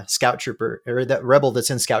scout trooper, or that rebel that's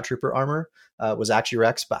in scout trooper armor was actually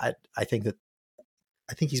Rex. But I think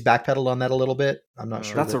he's backpedaled on that a little bit. I'm not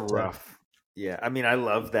sure. That's a rough. Yeah. I mean, I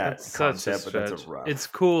love that That's concept, such a but that's a stretch. rough. It's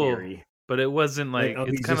cool, theory. but it wasn't like Like,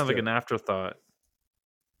 it's he's kind of just like an afterthought.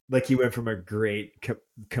 Like he went from a great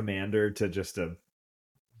commander to just a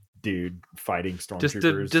dude fighting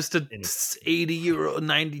stormtroopers. Just a 80-year-old,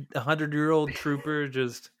 90, 100-year-old trooper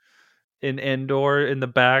just in Endor in the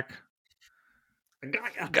back.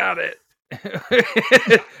 Got it.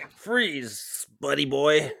 Freeze, buddy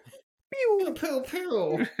boy. Pew, pew,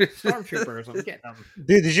 pew. Stormtroopers, I'm getting them.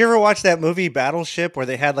 Dude, did you ever watch that movie Battleship where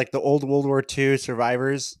they had like the old World War II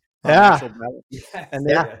survivors? Yeah. And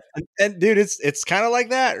and dude, it's kind of like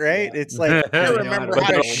that, right? Yeah. It's like I remember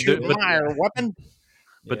how to shoot my weapon.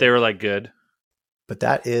 But they were like good. But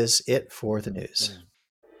that is it for the news.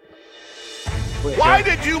 Why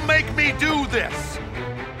did you make me do this?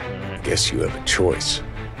 Guess you have a choice.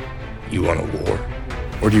 You want a war?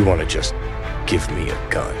 Or do you want to just give me a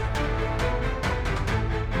gun?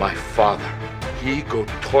 My father, he go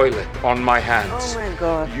toilet on my hands. Oh my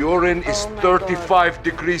God. Urine is 35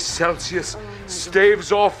 degrees Celsius.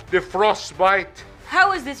 Staves off the frostbite.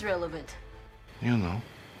 How is this relevant? You know,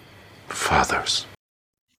 fathers.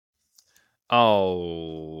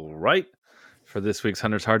 All right. For this week's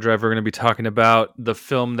Hunter's Hard Drive, we're going to be talking about the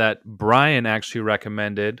film that Brian actually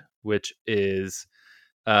recommended, which is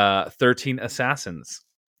 13 Assassins,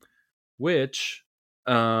 which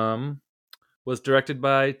was directed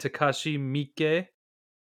by Takashi Miike.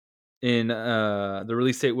 The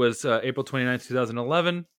release date was April 29th,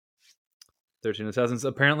 2011. 13 Assassins.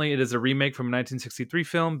 Apparently, it is a remake from a 1963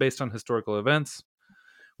 film based on historical events,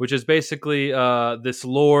 which is basically this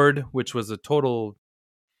lord, which was a total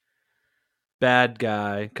bad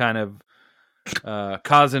guy, kind of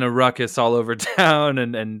causing a ruckus all over town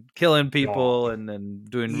and killing people and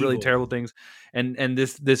doing really terrible things. And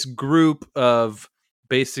this group of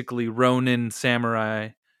basically Ronin samurai.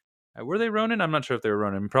 Were they Ronin? I'm not sure if they were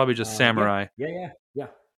Ronin. Probably just samurai. Yeah.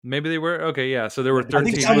 Maybe they were. Okay, yeah. So there were 13. I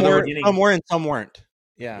think some were and some weren't.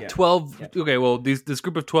 Yeah. 12. Yeah. Okay, well, this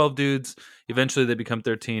group of 12 dudes, eventually they become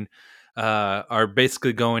 13, are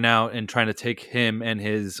basically going out and trying to take him and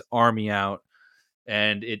his army out.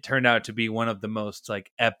 And it turned out to be one of the most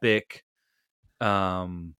like epic,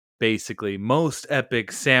 basically most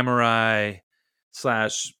epic samurai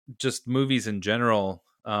 / just movies in general.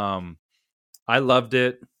 I loved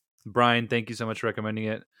it. Brian, thank you so much for recommending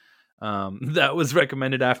it. That was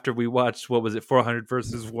recommended after we watched, what was it, 400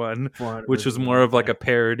 versus 1, 400 which was versus more 1, of like a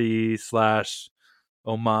parody /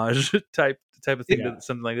 homage type of thing, to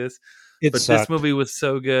something like this. It But sucked. this movie was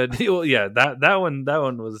so good. Well, yeah, that one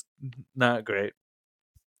was not great.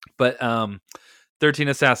 But 13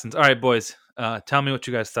 Assassins. All right, boys. Tell me what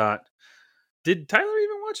you guys thought. Did Tyler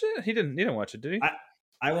even watch it? He didn't watch it, did he?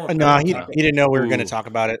 I won't. No, he didn't know we were going to Ooh. talk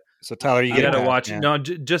about it. So Tyler, you gotta pass, watch it. man. No,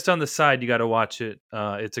 just on the side, you gotta watch it.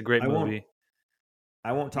 It's a great movie.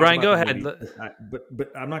 I won't talk Brian, about go the ahead. movie,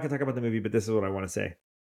 but I'm not going to talk about the movie, but this is what I want to say.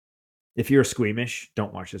 If you're squeamish,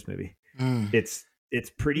 don't watch this movie. It's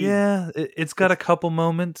pretty. Yeah, it's got a couple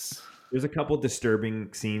moments. There's a couple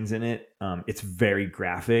disturbing scenes in it. It's very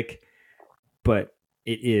graphic, but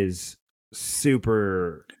it is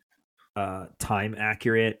super time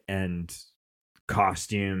accurate, and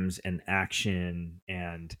costumes and action,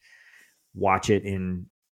 and watch it in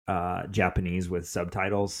Japanese with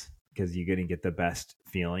subtitles because you're going to get the best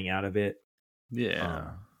feeling out of it. Yeah.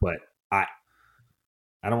 But I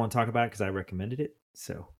don't want to talk about it because I recommended it.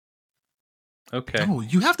 So Okay. No,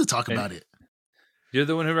 you have to talk about it. You're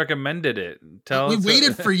the one who recommended it. We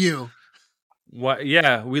waited for you. What?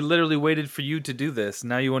 Yeah, we literally waited for you to do this.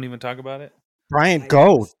 Now you won't even talk about it? Brian,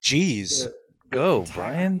 go. Jeez. Go,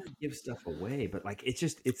 Brian. Give stuff away, but like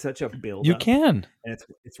it's such a build. You can. And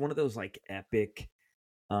it's one of those like epic.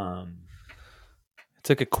 It's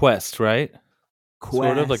like a quest, right?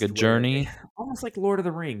 Sort of like a journey, almost like Lord of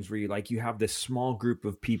the Rings, where you have this small group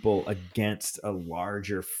of people against a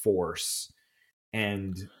larger force,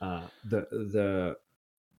 and the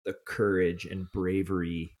courage and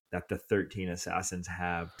bravery that the 13 assassins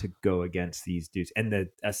have to go against these dudes, and the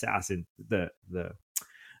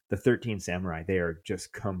 13 samurai, they are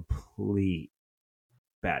just complete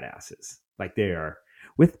badasses. Like they are,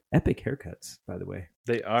 with epic haircuts, by the way.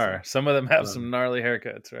 They are. Some of them have some gnarly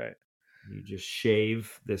haircuts, right? You just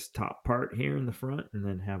shave this top part here in the front, and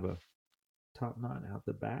then have a top knot out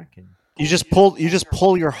the back, and You just pull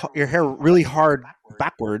your hair really hard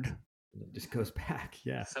backward. And it just goes back.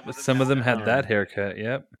 Yeah. Some of them had that haircut.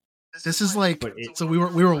 Yep. This is like, so we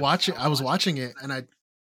were watching. I was watching it, and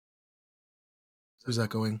who's that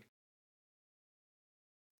going?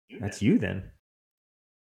 That's you then.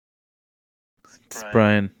 It's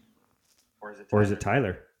Brian. Or is it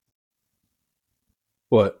Tyler?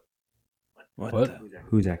 What? What?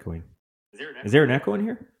 Who's echoing? Is there an echo in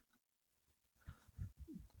here?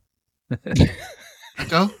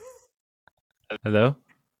 Echo? Hello?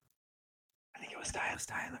 I think it was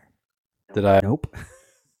Tyler. Did I? Nope.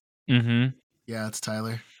 Mm-hmm. Yeah, it's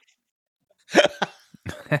Tyler.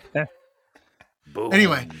 Boom.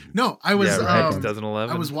 Anyway, no, I was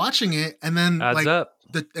 2011. I was watching it, and then Adds like up.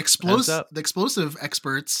 the explosive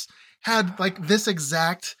experts had like this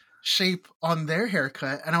exact shape on their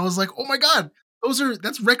haircut, and I was like, oh my god,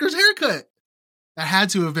 that's Wrecker's haircut. That had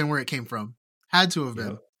to have been where it came from. Had to have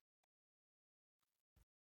been.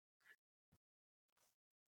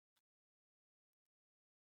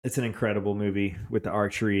 It's an incredible movie with the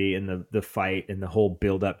archery and the fight and the whole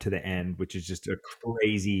build up to the end, which is just a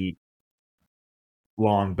crazy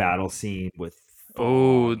long battle scene with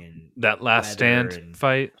that last stand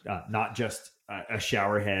fight. Not just a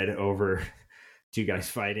shower head over two guys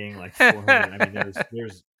fighting like 400. I mean,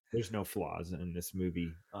 there's no flaws in this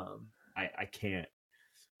movie. I can't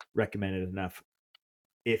recommend it enough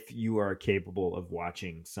if you are capable of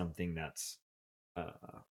watching something that's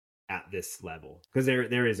at this level, because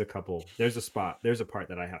there's a part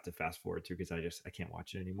that I have to fast forward to because I can't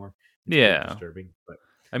watch it anymore. It's yeah, disturbing. But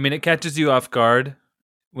I mean, it catches you off guard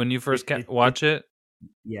when you first watch it.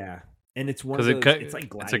 Yeah, and it's one of those. It's like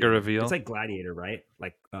Gladiator. It's like a reveal. It's like Gladiator, right?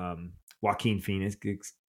 Like Joaquin Phoenix,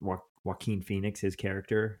 his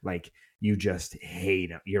character. Like you just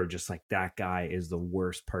hate him. You're just like, that guy is the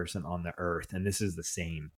worst person on the earth. And this is the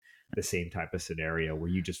same type of scenario where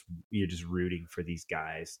you're just rooting for these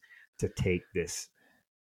guys to take this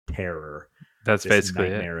terror. That's this basically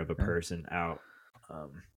nightmare of a person out.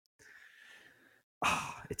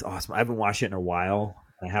 It's awesome. I haven't watched it in a while.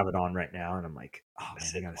 I have it on right now, and I'm like, oh man,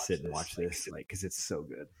 I gotta sit and watch this, like, because it's so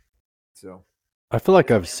good. So I feel like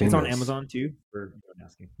I've seen it's on this. Amazon too. For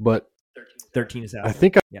asking, but 13 is out. I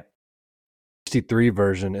think 63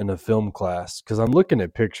 version in a film class, because I'm looking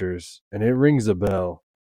at pictures and it rings a bell,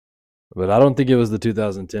 but I don't think it was the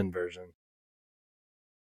 2010 version.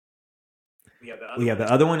 Yeah, the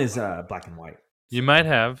other one is black and white. You might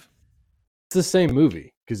have. It's the same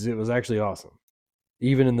movie because it was actually awesome,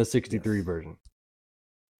 even in the 63 version.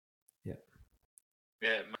 Yeah.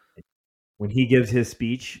 Yeah. when he gives his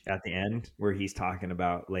speech at the end, where he's talking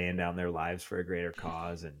about laying down their lives for a greater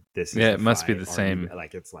cause, and this is it must be the same.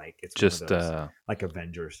 It's just one of those, like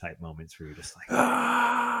Avengers type moments where you're just like,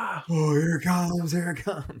 oh, here it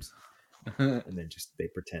comes, and then just they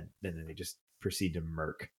pretend, and then they just proceed to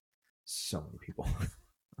murk so many people.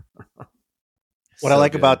 What I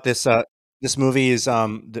like about this movie is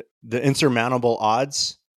the insurmountable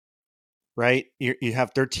odds. Right, you have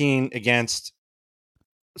 13 against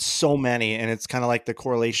so many, and it's kind of like the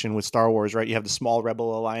correlation with Star Wars, right? You have the small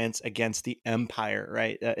rebel alliance against the Empire,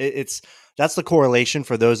 right? That's the correlation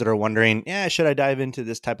for those that are wondering, should I dive into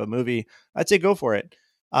this type of movie? I'd say go for it.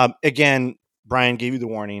 Again, Brian gave you the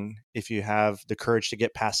warning if you have the courage to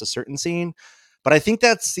get past a certain scene, but I think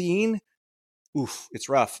that scene, it's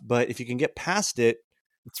rough. But if you can get past it,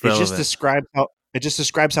 it just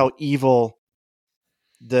describes how evil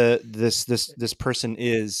this person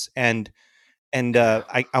is, and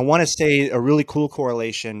I want to say a really cool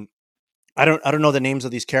correlation. I don't know the names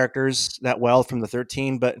of these characters that well from the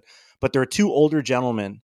 13, but there are two older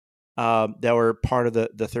gentlemen that were part of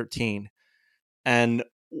the 13, and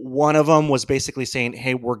one of them was basically saying,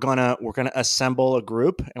 "Hey, we're gonna assemble a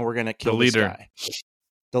group and we're gonna kill this guy."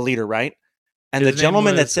 The leader, right? And his the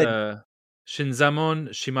gentleman name that said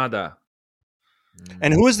Shinzamon Shimada.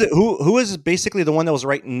 And who is basically the one that was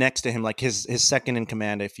right next to him, like his second in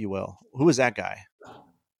command, if you will? Who is that guy?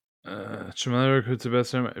 Shimada recruits the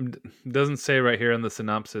best. It doesn't say right here in the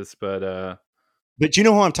synopsis, but you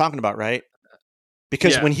know who I'm talking about, right?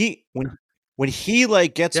 Because when he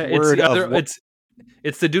like gets word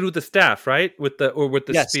it's the dude with the staff, right? With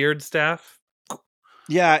the speared staff.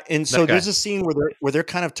 Yeah, and so there's a scene where they're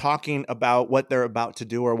kind of talking about what they're about to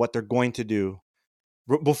do or what they're going to do.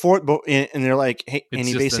 And they're like, hey, and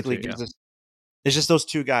he basically gives us, it's just those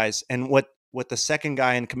two guys. And what the second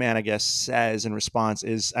guy in command, I guess, says in response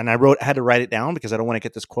is, and I had to write it down because I don't want to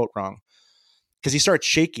get this quote wrong, because he starts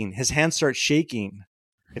shaking, his hands start shaking.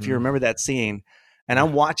 If you remember that scene, and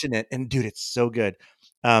I'm watching it, and dude, it's so good.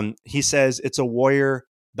 He says it's a warrior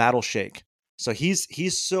battle shake. So he's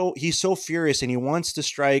so furious, and he wants to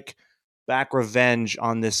strike back revenge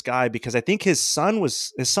on this guy because I think his son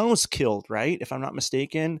was killed, right? If I'm not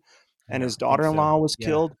mistaken, and his daughter-in-law was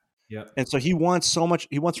killed. Yeah. And so he wants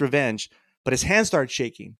revenge, but his hand starts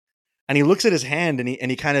shaking, and he looks at his hand and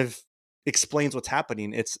he kind of explains what's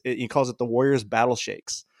happening. He calls it the warrior's battle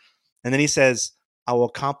shakes, and then he says, "I will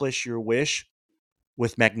accomplish your wish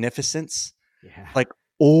with magnificence." Yeah. Like,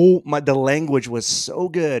 the language was so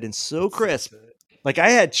good and so crisp. Like,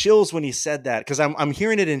 I had chills when he said that because I'm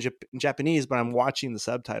hearing it in Japanese, but I'm watching the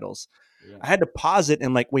subtitles. Yeah. I had to pause it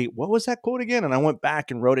and like, wait, what was that quote again? And I went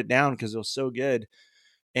back and wrote it down because it was so good.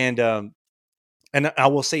 And I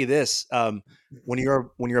will say this: when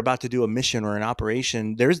you're about to do a mission or an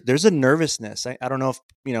operation, there's a nervousness. I don't know if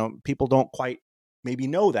people don't quite maybe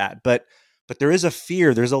know that, but there is a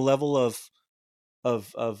fear. There's a level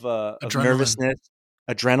of nervousness,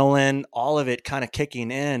 adrenaline, all of it kind of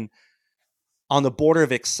kicking in on the border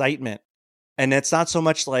of excitement. And it's not so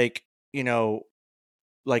much like,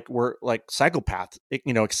 like we're like psychopath,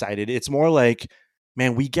 excited. It's more like,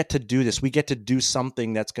 man, we get to do this. We get to do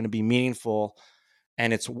something that's going to be meaningful,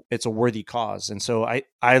 and it's a worthy cause. And so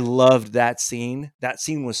I loved that scene. That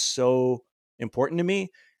scene was so important to me.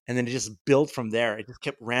 And then it just built from there. It just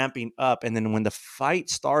kept ramping up. And then when the fight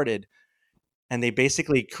started, and they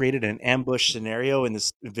basically created an ambush scenario in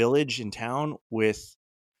this village in town with,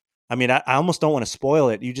 I almost don't want to spoil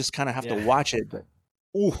it. You just kind of have to watch it. But,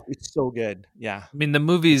 it's so good. Yeah. I mean, the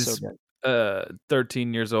movie's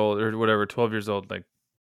 13 years old or whatever, 12 years old. Like,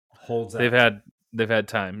 holds up. They've had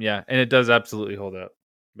time. Yeah. And it does absolutely hold up.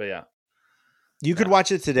 But yeah. You could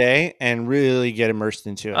watch it today and really get immersed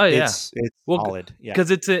into it. Oh yeah. It's solid. Yeah.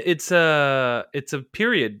 Because it's a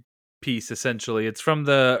period piece, essentially. It's from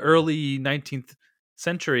the early 19th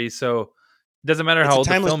century, so it doesn't matter how old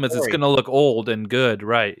the film is, it's going to look old and good,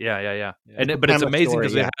 right? Yeah. But it's amazing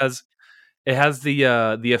because it has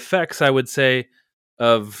the effects, I would say,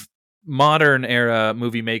 of modern era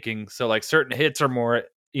movie making. So like certain hits are more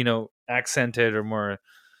accented or more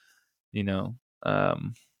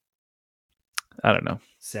I don't know,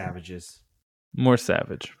 more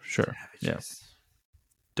savage. Sure. Savages. Yeah.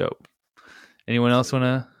 Dope. Anyone else want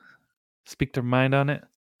to speak their mind on it?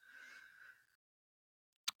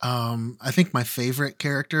 I think my favorite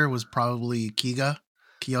character was probably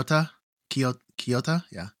Kiyota.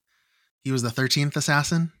 Yeah, he was the 13th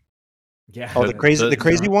assassin. Yeah. Oh, the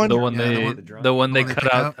crazy one. The one they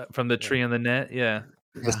cut out from the tree on the net. Yeah.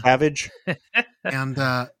 The savage.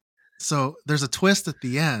 And so there's a twist at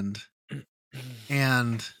the end,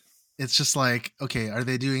 and it's just like, okay, are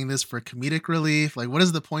they doing this for comedic relief? Like, what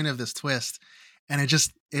is the point of this twist? And it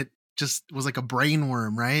just was like a brain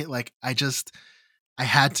worm, right? Like I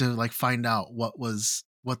had to like find out what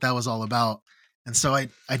that was all about. And so I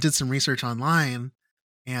did some research online,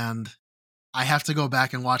 and I have to go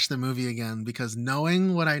back and watch the movie again, because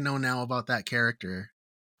knowing what I know now about that character,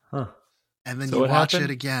 and then you watch it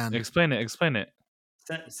again. Explain it.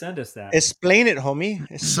 Send us that. Explain it, homie.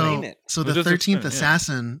 Explain it. So the 13th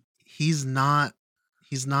assassin, he's not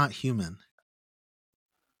human.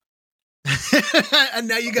 And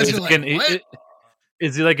now you guys are like, what?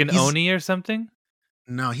 Is he like an Oni or something?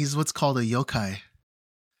 No, he's what's called a yokai.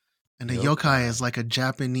 And a yokai is like a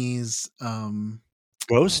Japanese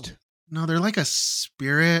ghost? No, they're like a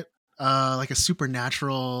spirit, like a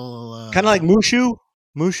supernatural kind of like Mushu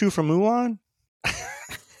from Mulan.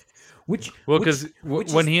 Because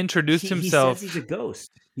when he introduced himself, he says he's a ghost.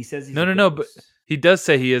 He says he's no, but he does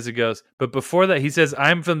say he is a ghost. But before that, he says,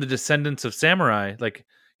 "I'm from the descendants of samurai." Like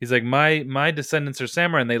he's like, my descendants are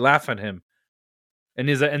samurai, and they laugh at him. And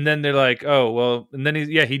he's like, and then they're like, "Oh well," and then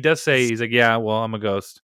he does say he's like, "Yeah, well, I'm a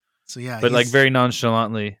ghost." So yeah, but like very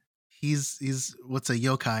nonchalantly. He's what's a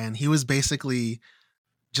yokai, and he was basically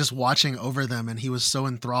just watching over them, and he was so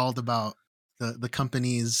enthralled about the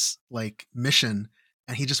company's like mission,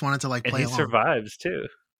 and he just wanted to like play and he along. Survives too.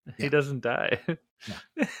 Yeah. He doesn't die. Yeah.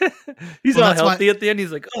 He's all healthy at the end.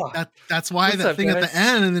 He's like, oh, that's why that thing at the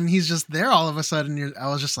end, and then he's just there all of a sudden. I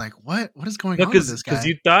was just like, what is going on with this guy? Because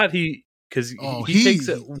you thought he takes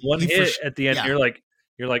one hit at the end. Yeah.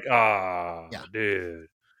 You're like, dude.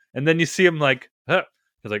 And then you see him like, he's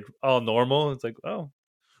like all normal. It's like, oh,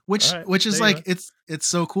 which is like, it's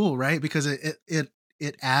so cool, right? Because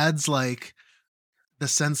it adds like the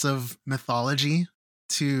sense of mythology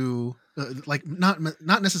to like not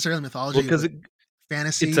necessarily mythology, because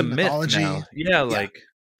fantasy. It's a mythology. Myth now. Yeah,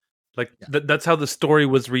 that's how the story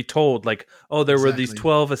was retold. Like, oh, there were these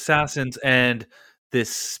 12 assassins and this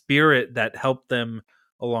spirit that helped them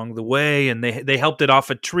along the way, and they helped it off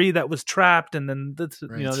a tree that was trapped, and then this,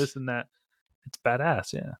 this and that. It's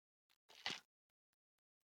badass, yeah.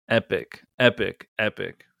 Epic.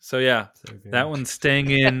 So yeah, that one's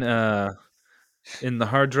staying in the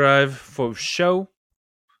hard drive for show.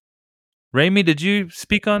 Raimi, did you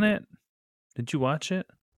speak on it? Did you watch it?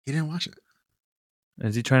 He didn't watch it.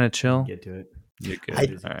 Is he trying to chill? Get to it. You're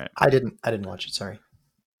good. All right. I didn't watch it. Sorry.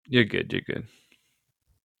 You're good. It's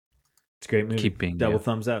a great movie. Keep being double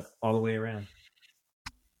thumbs up all the way around.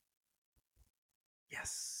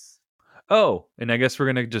 Yes. Oh, and I guess we're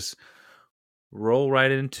gonna just roll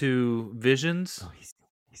right into Visions. Oh, he's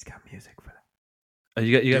got music for that. Oh,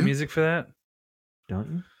 you got music for that? Don't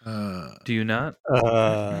you? Do you not?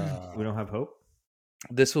 We don't have hope.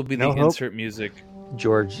 This will be the insert music.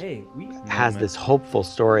 George has this hopeful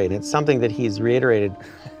story, and it's something that he's reiterated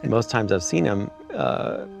most times I've seen him.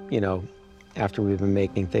 After we've been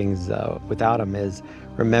making things without him, is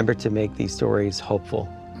remember to make these stories hopeful.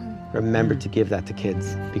 Remember to give that to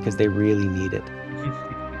kids because they really need it.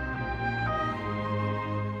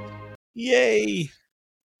 Yay!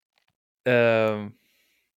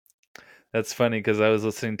 That's funny because I was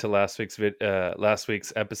listening to last week's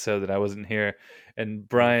episode and I wasn't here. And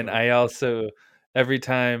Brian, I also every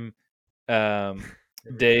time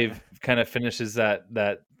Dave kind of finishes that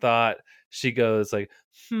thought, she goes like,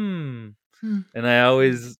 and I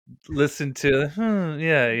always listen to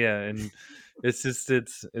and it's just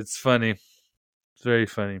it's funny. It's very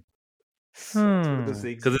funny. Because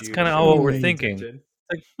it's kind of all what we're thinking.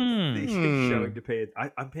 Like, showing to pay.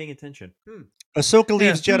 I'm paying attention. Ahsoka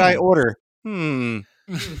leaves Jedi Order.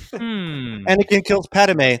 Anakin kills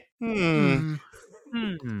Padme.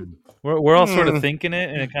 We're all sort of thinking it,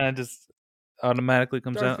 and it kind of just automatically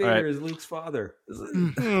comes Darth out. Vader All right. is Luke's father.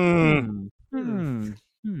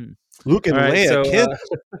 Luke and All right, Leia, kid.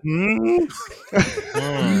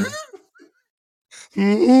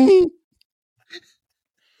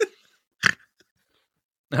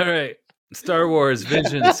 All right. Star Wars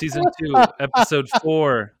Visions Season 2, Episode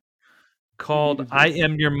 4, called I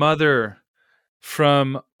Am Your Mother,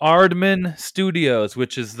 from Aardman Studios,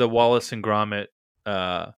 which is the Wallace and Gromit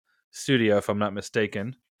studio, if I'm not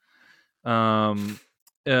mistaken. With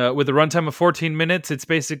a runtime of 14 minutes, it's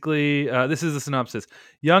basically, this is the synopsis.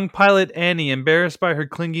 Young pilot Annie, embarrassed by her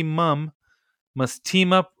clingy mum, must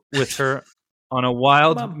team up with her on a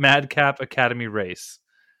wild madcap academy race.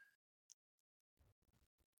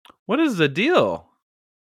 What is the deal?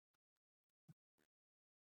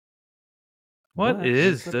 What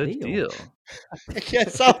is the deal? I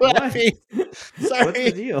get so happy. Sorry. What's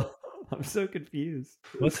the deal? I'm so confused.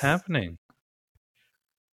 What's happening?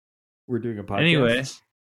 We're doing a podcast. Anyway,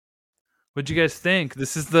 What'd you guys think?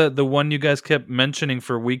 This is the one you guys kept mentioning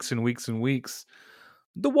for weeks and weeks and weeks.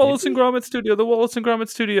 The Wallace and Gromit Studio. The Wallace and Gromit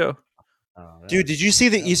Studio. Dude, did you see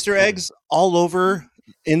the Easter eggs all over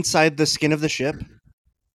inside the skin of the ship?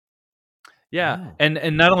 Yeah,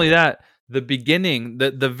 and not only that, the beginning,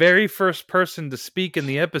 the very first person to speak in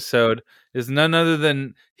the episode is none other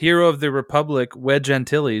than Hero of the Republic, Wedge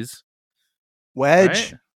Antilles.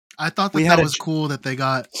 Wedge. Right? I thought that was cool that they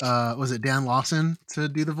got was it Dan Lawson to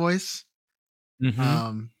do the voice?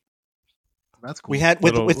 Mm-hmm. That's cool. We had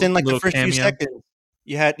within like the first few seconds,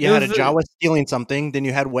 you had a Jawa stealing something, then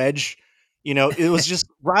you had Wedge. You know, it was just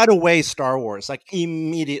right away Star Wars, like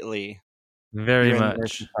immediately. Very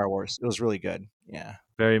much Star Wars. It was really good. Yeah,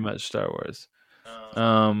 very much Star Wars.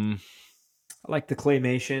 I like the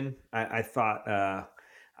claymation. I thought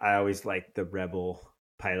I always liked the Rebel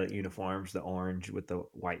pilot uniforms, the orange with the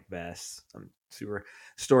white vests. Super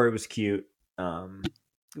story was cute.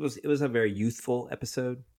 It was a very youthful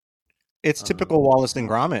episode. It's typical Wallace and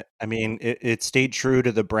Gromit. I mean, it stayed true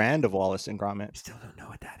to the brand of Wallace and Gromit. Still don't know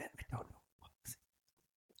what that is. I don't know.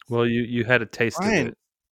 Well, you had a taste of it.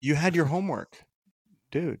 You had your homework,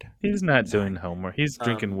 dude. He's not doing homework. He's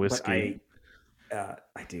drinking whiskey. I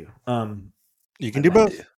do. You can do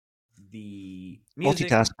both. The music,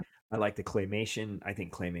 multitask. I like the claymation. I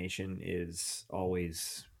think claymation is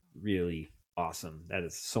always really awesome. That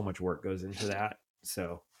is so much work goes into that.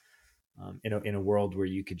 So, in a world where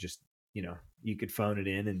you could just, you could phone it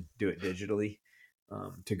in and do it digitally,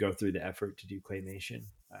 to go through the effort to do claymation,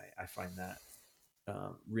 I find that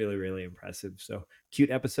really, really impressive. So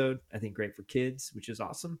cute episode. I think great for kids, which is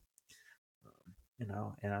awesome. And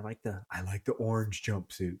I like the orange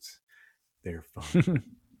jumpsuits. They're fun.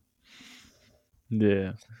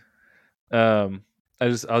 Yeah.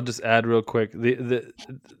 I'll just add real quick.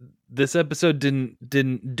 This episode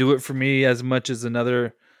didn't do it for me as much as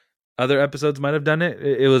other episodes might have done it.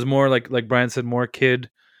 It was more like Brian said, more kid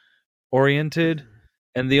oriented.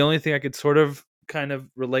 And the only thing I could sort of kind of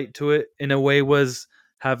relate to it in a way was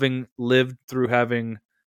having lived through having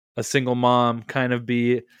a single mom kind of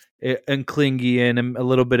be and clingy and a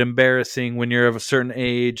little bit embarrassing when you're of a certain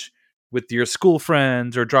age with your school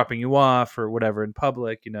friends or dropping you off or whatever in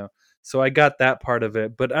public, So I got that part of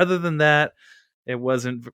it. But other than that, it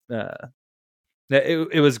wasn't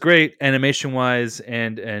it was great animation wise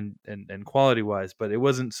and quality wise, but it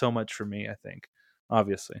wasn't so much for me, I think,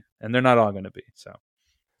 obviously. And they're not all going to be. So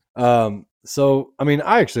I mean,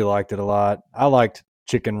 I actually liked it a lot. I liked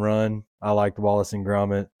Chicken Run. I liked Wallace and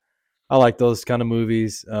Gromit. I like those kind of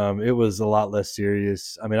movies. It was a lot less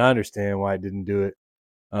serious. I mean, I understand why it didn't do it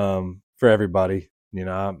for everybody.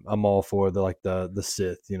 I'm all for the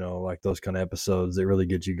Sith, like those kind of episodes that really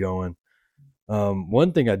get you going.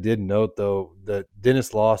 One thing I did note though, that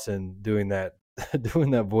Dennis Lawson doing that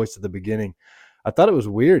voice at the beginning, I thought it was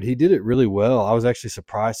weird. He did it really well. I was actually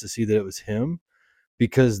surprised to see that it was him,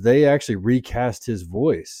 because they actually recast his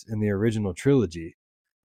voice in the original trilogy,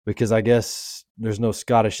 because I guess there's no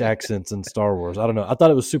Scottish accents in Star Wars. I don't know. I thought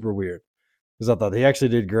it was super weird, because I thought he actually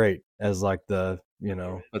did great as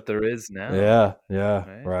but there is now. Yeah.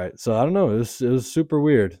 Right. So I don't know. It was super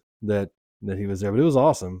weird that he was there, but it was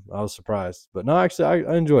awesome. I was surprised, but no, actually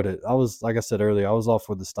I enjoyed it. I was, like I said earlier, I was all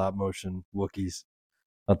for the stop motion Wookiees.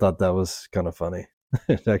 I thought that was kind of funny.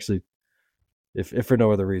 Actually, if for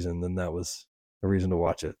no other reason, then that was a reason to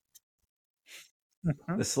watch it.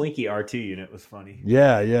 The Slinky R2 unit was funny.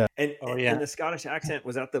 Yeah. And the Scottish accent,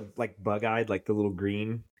 was that the bug-eyed, the little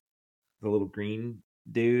green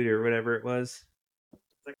dude or whatever it was?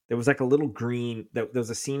 There was a little green. There was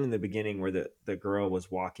a scene in the beginning where the girl was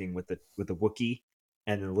walking with the Wookiee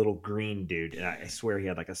and the little green dude, and I swear he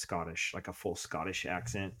had a full Scottish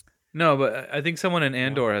accent. No, but I think someone in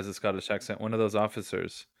Andor has a Scottish accent. One of those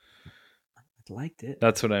officers. I liked it.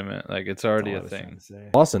 That's what I meant. It's already a thing.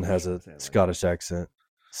 Lawson has a Scottish accent,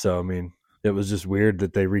 so I mean, it was just weird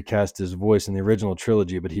that they recast his voice in the original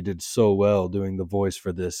trilogy, but he did so well doing the voice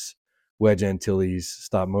for this Wedge Antilles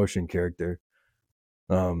stop motion character.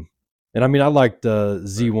 And I mean, I liked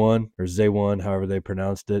Z1 or Z1, however they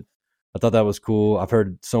pronounced it. I thought that was cool. I've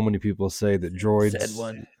heard so many people say that droids.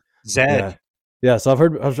 Z1. Yeah. So I've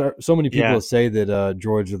heard so many people say that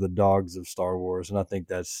droids are the dogs of Star Wars, and I think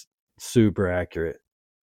that's super accurate.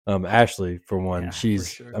 Ashley, for one, she's.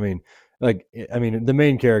 For sure. I mean, the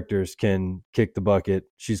main characters can kick the bucket.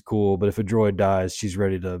 She's cool, but if a droid dies, she's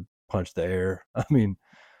ready to punch the air. I mean.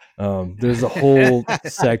 There's a whole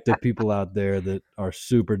sect of people out there that are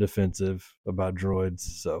super defensive about droids.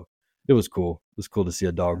 So it was cool. It was cool to see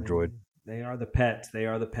a dog droid. They are the pets. They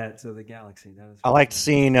are the pets of the galaxy. I liked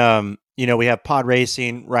seeing, we have pod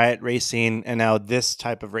racing, riot racing, and now this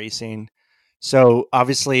type of racing. So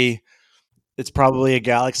obviously, it's probably a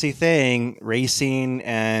galaxy thing, racing,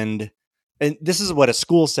 and this is what a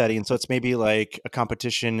school setting. So it's maybe like a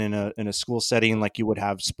competition in a school setting, like you would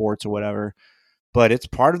have sports or whatever. But it's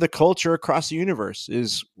part of the culture across the universe.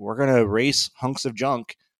 Is we're gonna race hunks of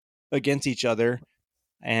junk against each other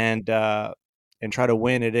and try to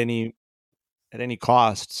win at any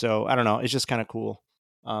cost. So I don't know. It's just kind of cool.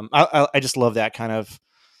 I just love that kind of.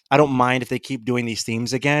 I don't mind if they keep doing these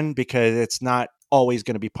themes again because it's not always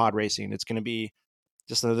going to be pod racing. It's going to be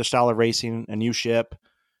just another style of racing, a new ship,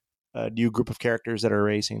 a new group of characters that are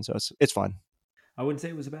racing. So it's fun. I wouldn't say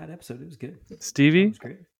it was a bad episode. It was good. Stevie? It was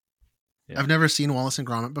great. I've never seen Wallace and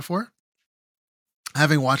Gromit before.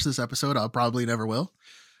 Having watched this episode, I'll probably never will.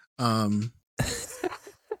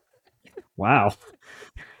 Wow.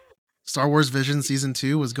 Star Wars Vision Season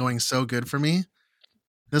 2 was going so good for me.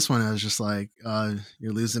 This one, I was just like,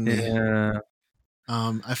 you're losing me. Yeah.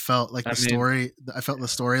 I felt like the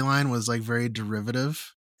storyline was like very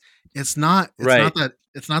derivative. It's not that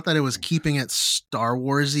it was keeping it Star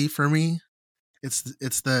Warsy for me. This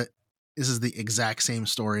is the exact same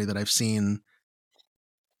story that I've seen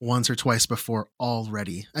once or twice before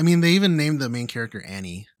already. I mean, they even named the main character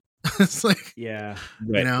Annie. It's like, yeah,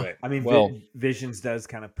 you know. I mean, Visions does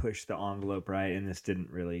kind of push the envelope, right? And this didn't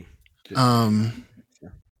really. I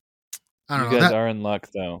don't know. You guys are in luck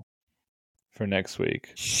though for next week.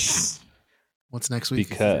 What's next week?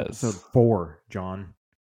 Because episode 4, John.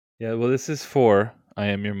 Yeah, well, this is 4. I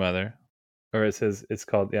Am Your Mother, or it's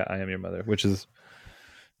called I Am Your Mother, which is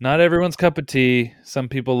not everyone's cup of tea. Some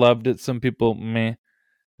people loved it, some people meh.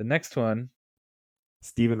 The next one,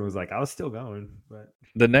 Steven was like, I was still going, but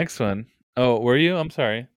the next one. Oh, were you? I'm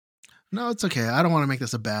sorry. No, it's okay. I don't want to make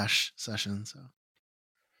this a bash session. So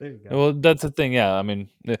there you go. Well, that's the thing. Yeah, I mean,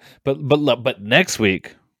 but next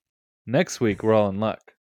week we're all in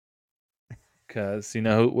luck because you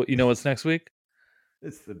know what's next week?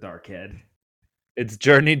 It's the Dark Head. It's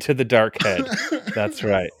Journey to the Dark Head. That's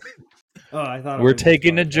right. Oh, I thought we're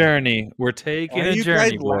taking a journey. We're taking a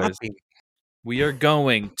journey, boys. Laughing? We are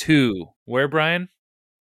going to where, Brian?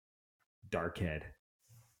 Dark Head.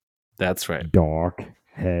 That's right. Dark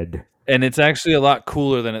Head. And it's actually a lot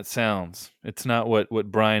cooler than it sounds. It's not what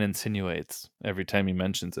Brian insinuates every time he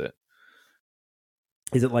mentions it.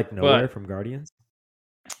 Is it like Nowhere from Guardians?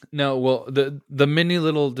 No, well, the mini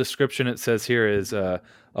little description it says here is a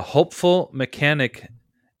hopeful mechanic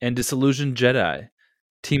and disillusioned Jedi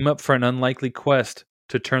team up for an unlikely quest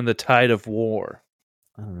to turn the tide of war.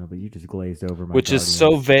 I don't know, but you just glazed over my which Guardians is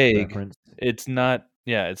so vague. reference. It's not.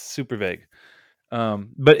 Yeah, it's super vague.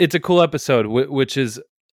 But it's a cool episode, which is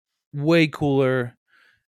way cooler,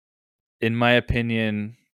 in my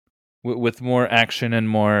opinion, with more action and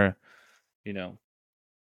more,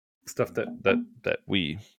 stuff that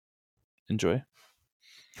we enjoy.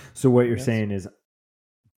 So what you're saying is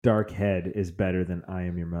Dark Head is better than I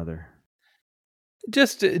Am Your Mother.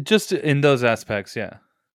 Just in those aspects, yeah.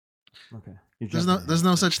 Okay. There's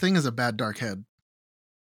no such thing as a bad Dark Head.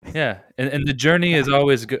 Yeah, and the journey is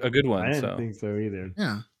always a good one. I didn't think so either.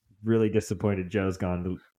 Yeah. Really disappointed Joe's gone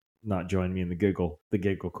to not join me in the giggle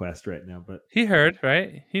quest right now, but he heard,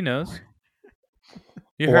 right? He knows.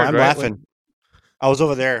 You Oh, heard, I'm right? laughing. I was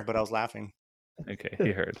over there, but I was laughing. Okay,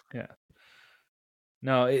 he heard. Yeah.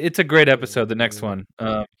 No, it's a great episode. The next one.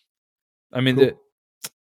 I mean, Cool.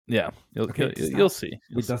 yeah, you'll see.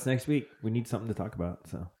 That's next week. We need something to talk about.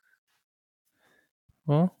 So,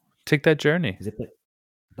 well, take that journey. Is it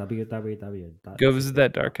www. Go visit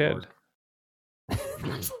that Dark Head.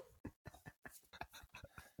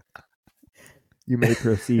 You may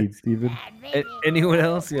proceed, Stephen. Anyone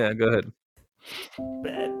else? Yeah, go ahead.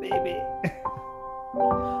 Bad baby.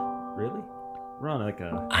 Really? We're on like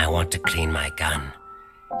a. I want to clean my gun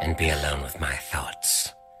and be alone with my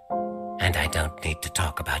thoughts. And I don't need to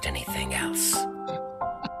talk about anything else. We're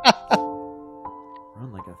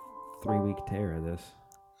on like a 3-week tear of this.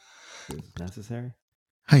 Is it necessary?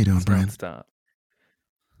 How you doing, Brian? Stop.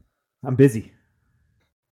 I'm busy.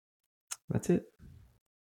 That's it.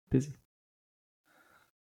 Busy.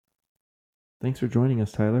 Thanks for joining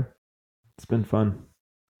us, Tyler. It's been fun.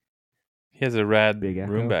 He has a rad Big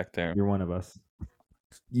echo. room back there. You're one of us.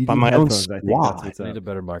 You By need my own headphones, I think. squad. That's what's I need up. a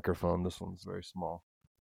better microphone. This one's very small.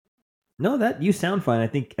 No, that you sound fine. I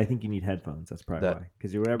think you need headphones. That's probably That- why.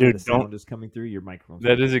 Because wherever Dude, the sound don't- is coming through, your microphone's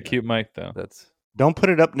That not is a picking cute up. mic, though. That's Don't put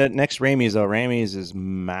it up next Ramey's though. Ramey's is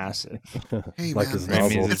massive. Hey, like man, his it's,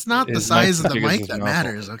 nozzles. it's not the His size mic's of the bigger than mic his that nozzle.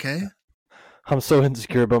 matters, okay? I'm so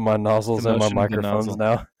insecure about my nozzles The and my motion of the microphones nozzle.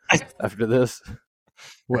 now. After this,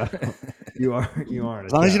 Well, you are.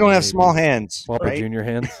 As long as you don't have small hands, swap right? junior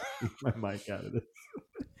hands. my mic out of this.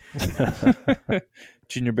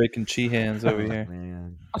 Junior Bacon Chi hands over here.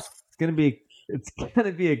 Man, it's gonna be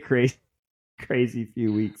a crazy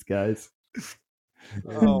few weeks, guys.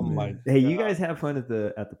 Oh my! Hey, you guys have fun at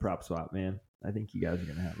the prop swap, man. I think you guys are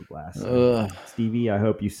gonna have a blast. Stevie, I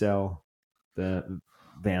hope you sell the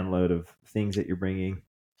van load of things that you're bringing.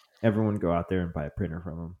 Everyone go out there and buy a printer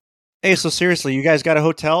from them. Hey, so seriously, you guys got a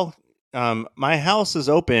hotel? My house is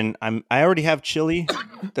open. I already have chili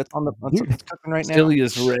that's it's cooking right now. Chili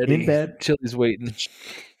is ready. In bed. Chili's waiting.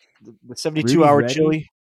 The 72-hour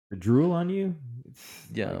chili. The drool on you?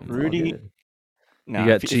 Yeah, Rudy. No, you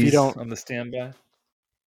got if cheese you don't... on the standby?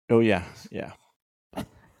 Oh, yeah.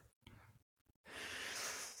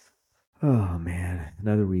 Oh, man.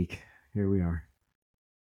 Another week. Here we are.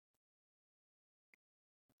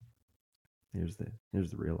 Here's the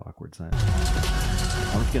real awkward sign.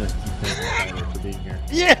 I'm just going to keep thanking Tyler for being here.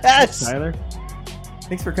 Yes! Tyler,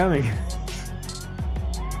 thanks for coming.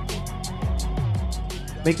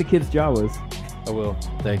 Make the kids Jawas. I will.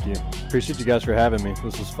 Thank you. Appreciate you guys for having me.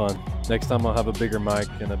 This was fun. Next time I'll have a bigger mic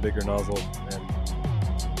and a bigger nozzle.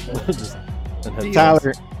 And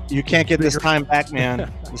Tyler, you can't get this time back,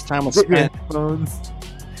 man. This time was spent.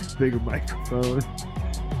 Bigger microphone,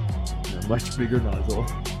 a much bigger nozzle.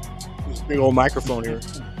 This big old microphone here.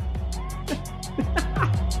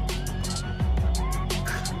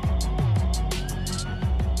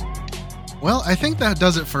 Well, I think that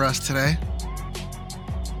does it for us today.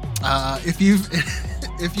 If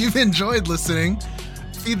you've enjoyed listening,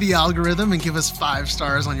 feed the algorithm and give us 5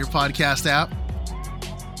 stars on your podcast app.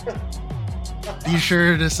 Be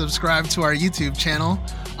sure to subscribe to our YouTube channel.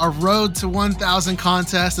 Our road to 1,000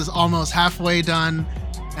 contest is almost halfway done,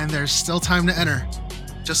 and there's still time to enter.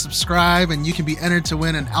 Just subscribe and you can be entered to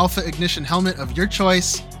win an Alpha Ignition helmet of your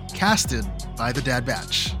choice, casted by the Dad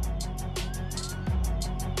Batch.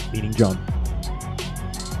 Meeting John.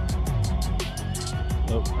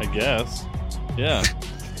 Oh, I guess. Yeah.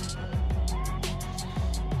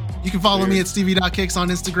 You can follow me at stevie.kicks on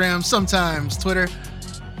Instagram, sometimes Twitter.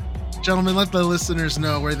 Gentlemen, let the listeners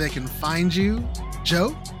know where they can find you.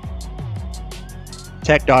 Joe?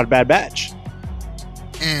 Tech.badbatch.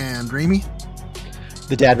 And Remy?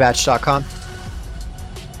 thedadbatch.com.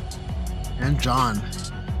 And John?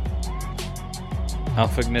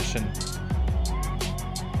 Alpha Ignition.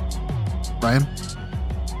 Brian?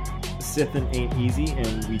 Sithin' ain't easy,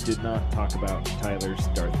 and we did not talk about Tyler's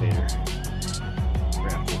Darth Vader. We're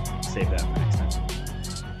going to have to save that for next time.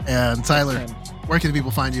 And Tyler, where can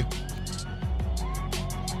people find you?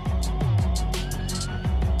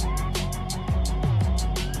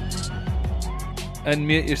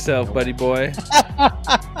 Unmute yourself, buddy boy.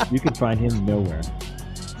 You can find him nowhere.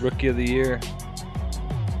 Rookie of the year.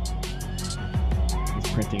 He's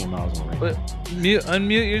printing a nozzle right now.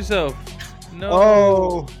 Unmute yourself. No.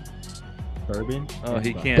 Oh. Bourbon? Oh,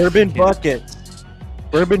 he can't. Bourbon he can't. buckets.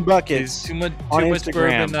 Bourbon buckets. Too much Instagram.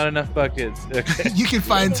 bourbon, not enough buckets. Okay. You can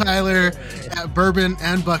find Tyler at Bourbon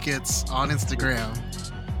and Buckets on Instagram.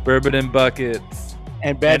 Bourbon and buckets.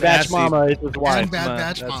 And Bad Batch Mama is his wife. And Bad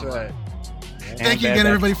Batch That's Mama. right. Thank you again,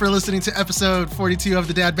 everybody, for listening to episode 42 of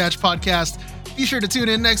the Dad Batch podcast. Be sure to tune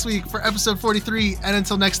in next week for episode 43. And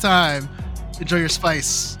until next time, enjoy your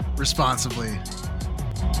spice responsibly.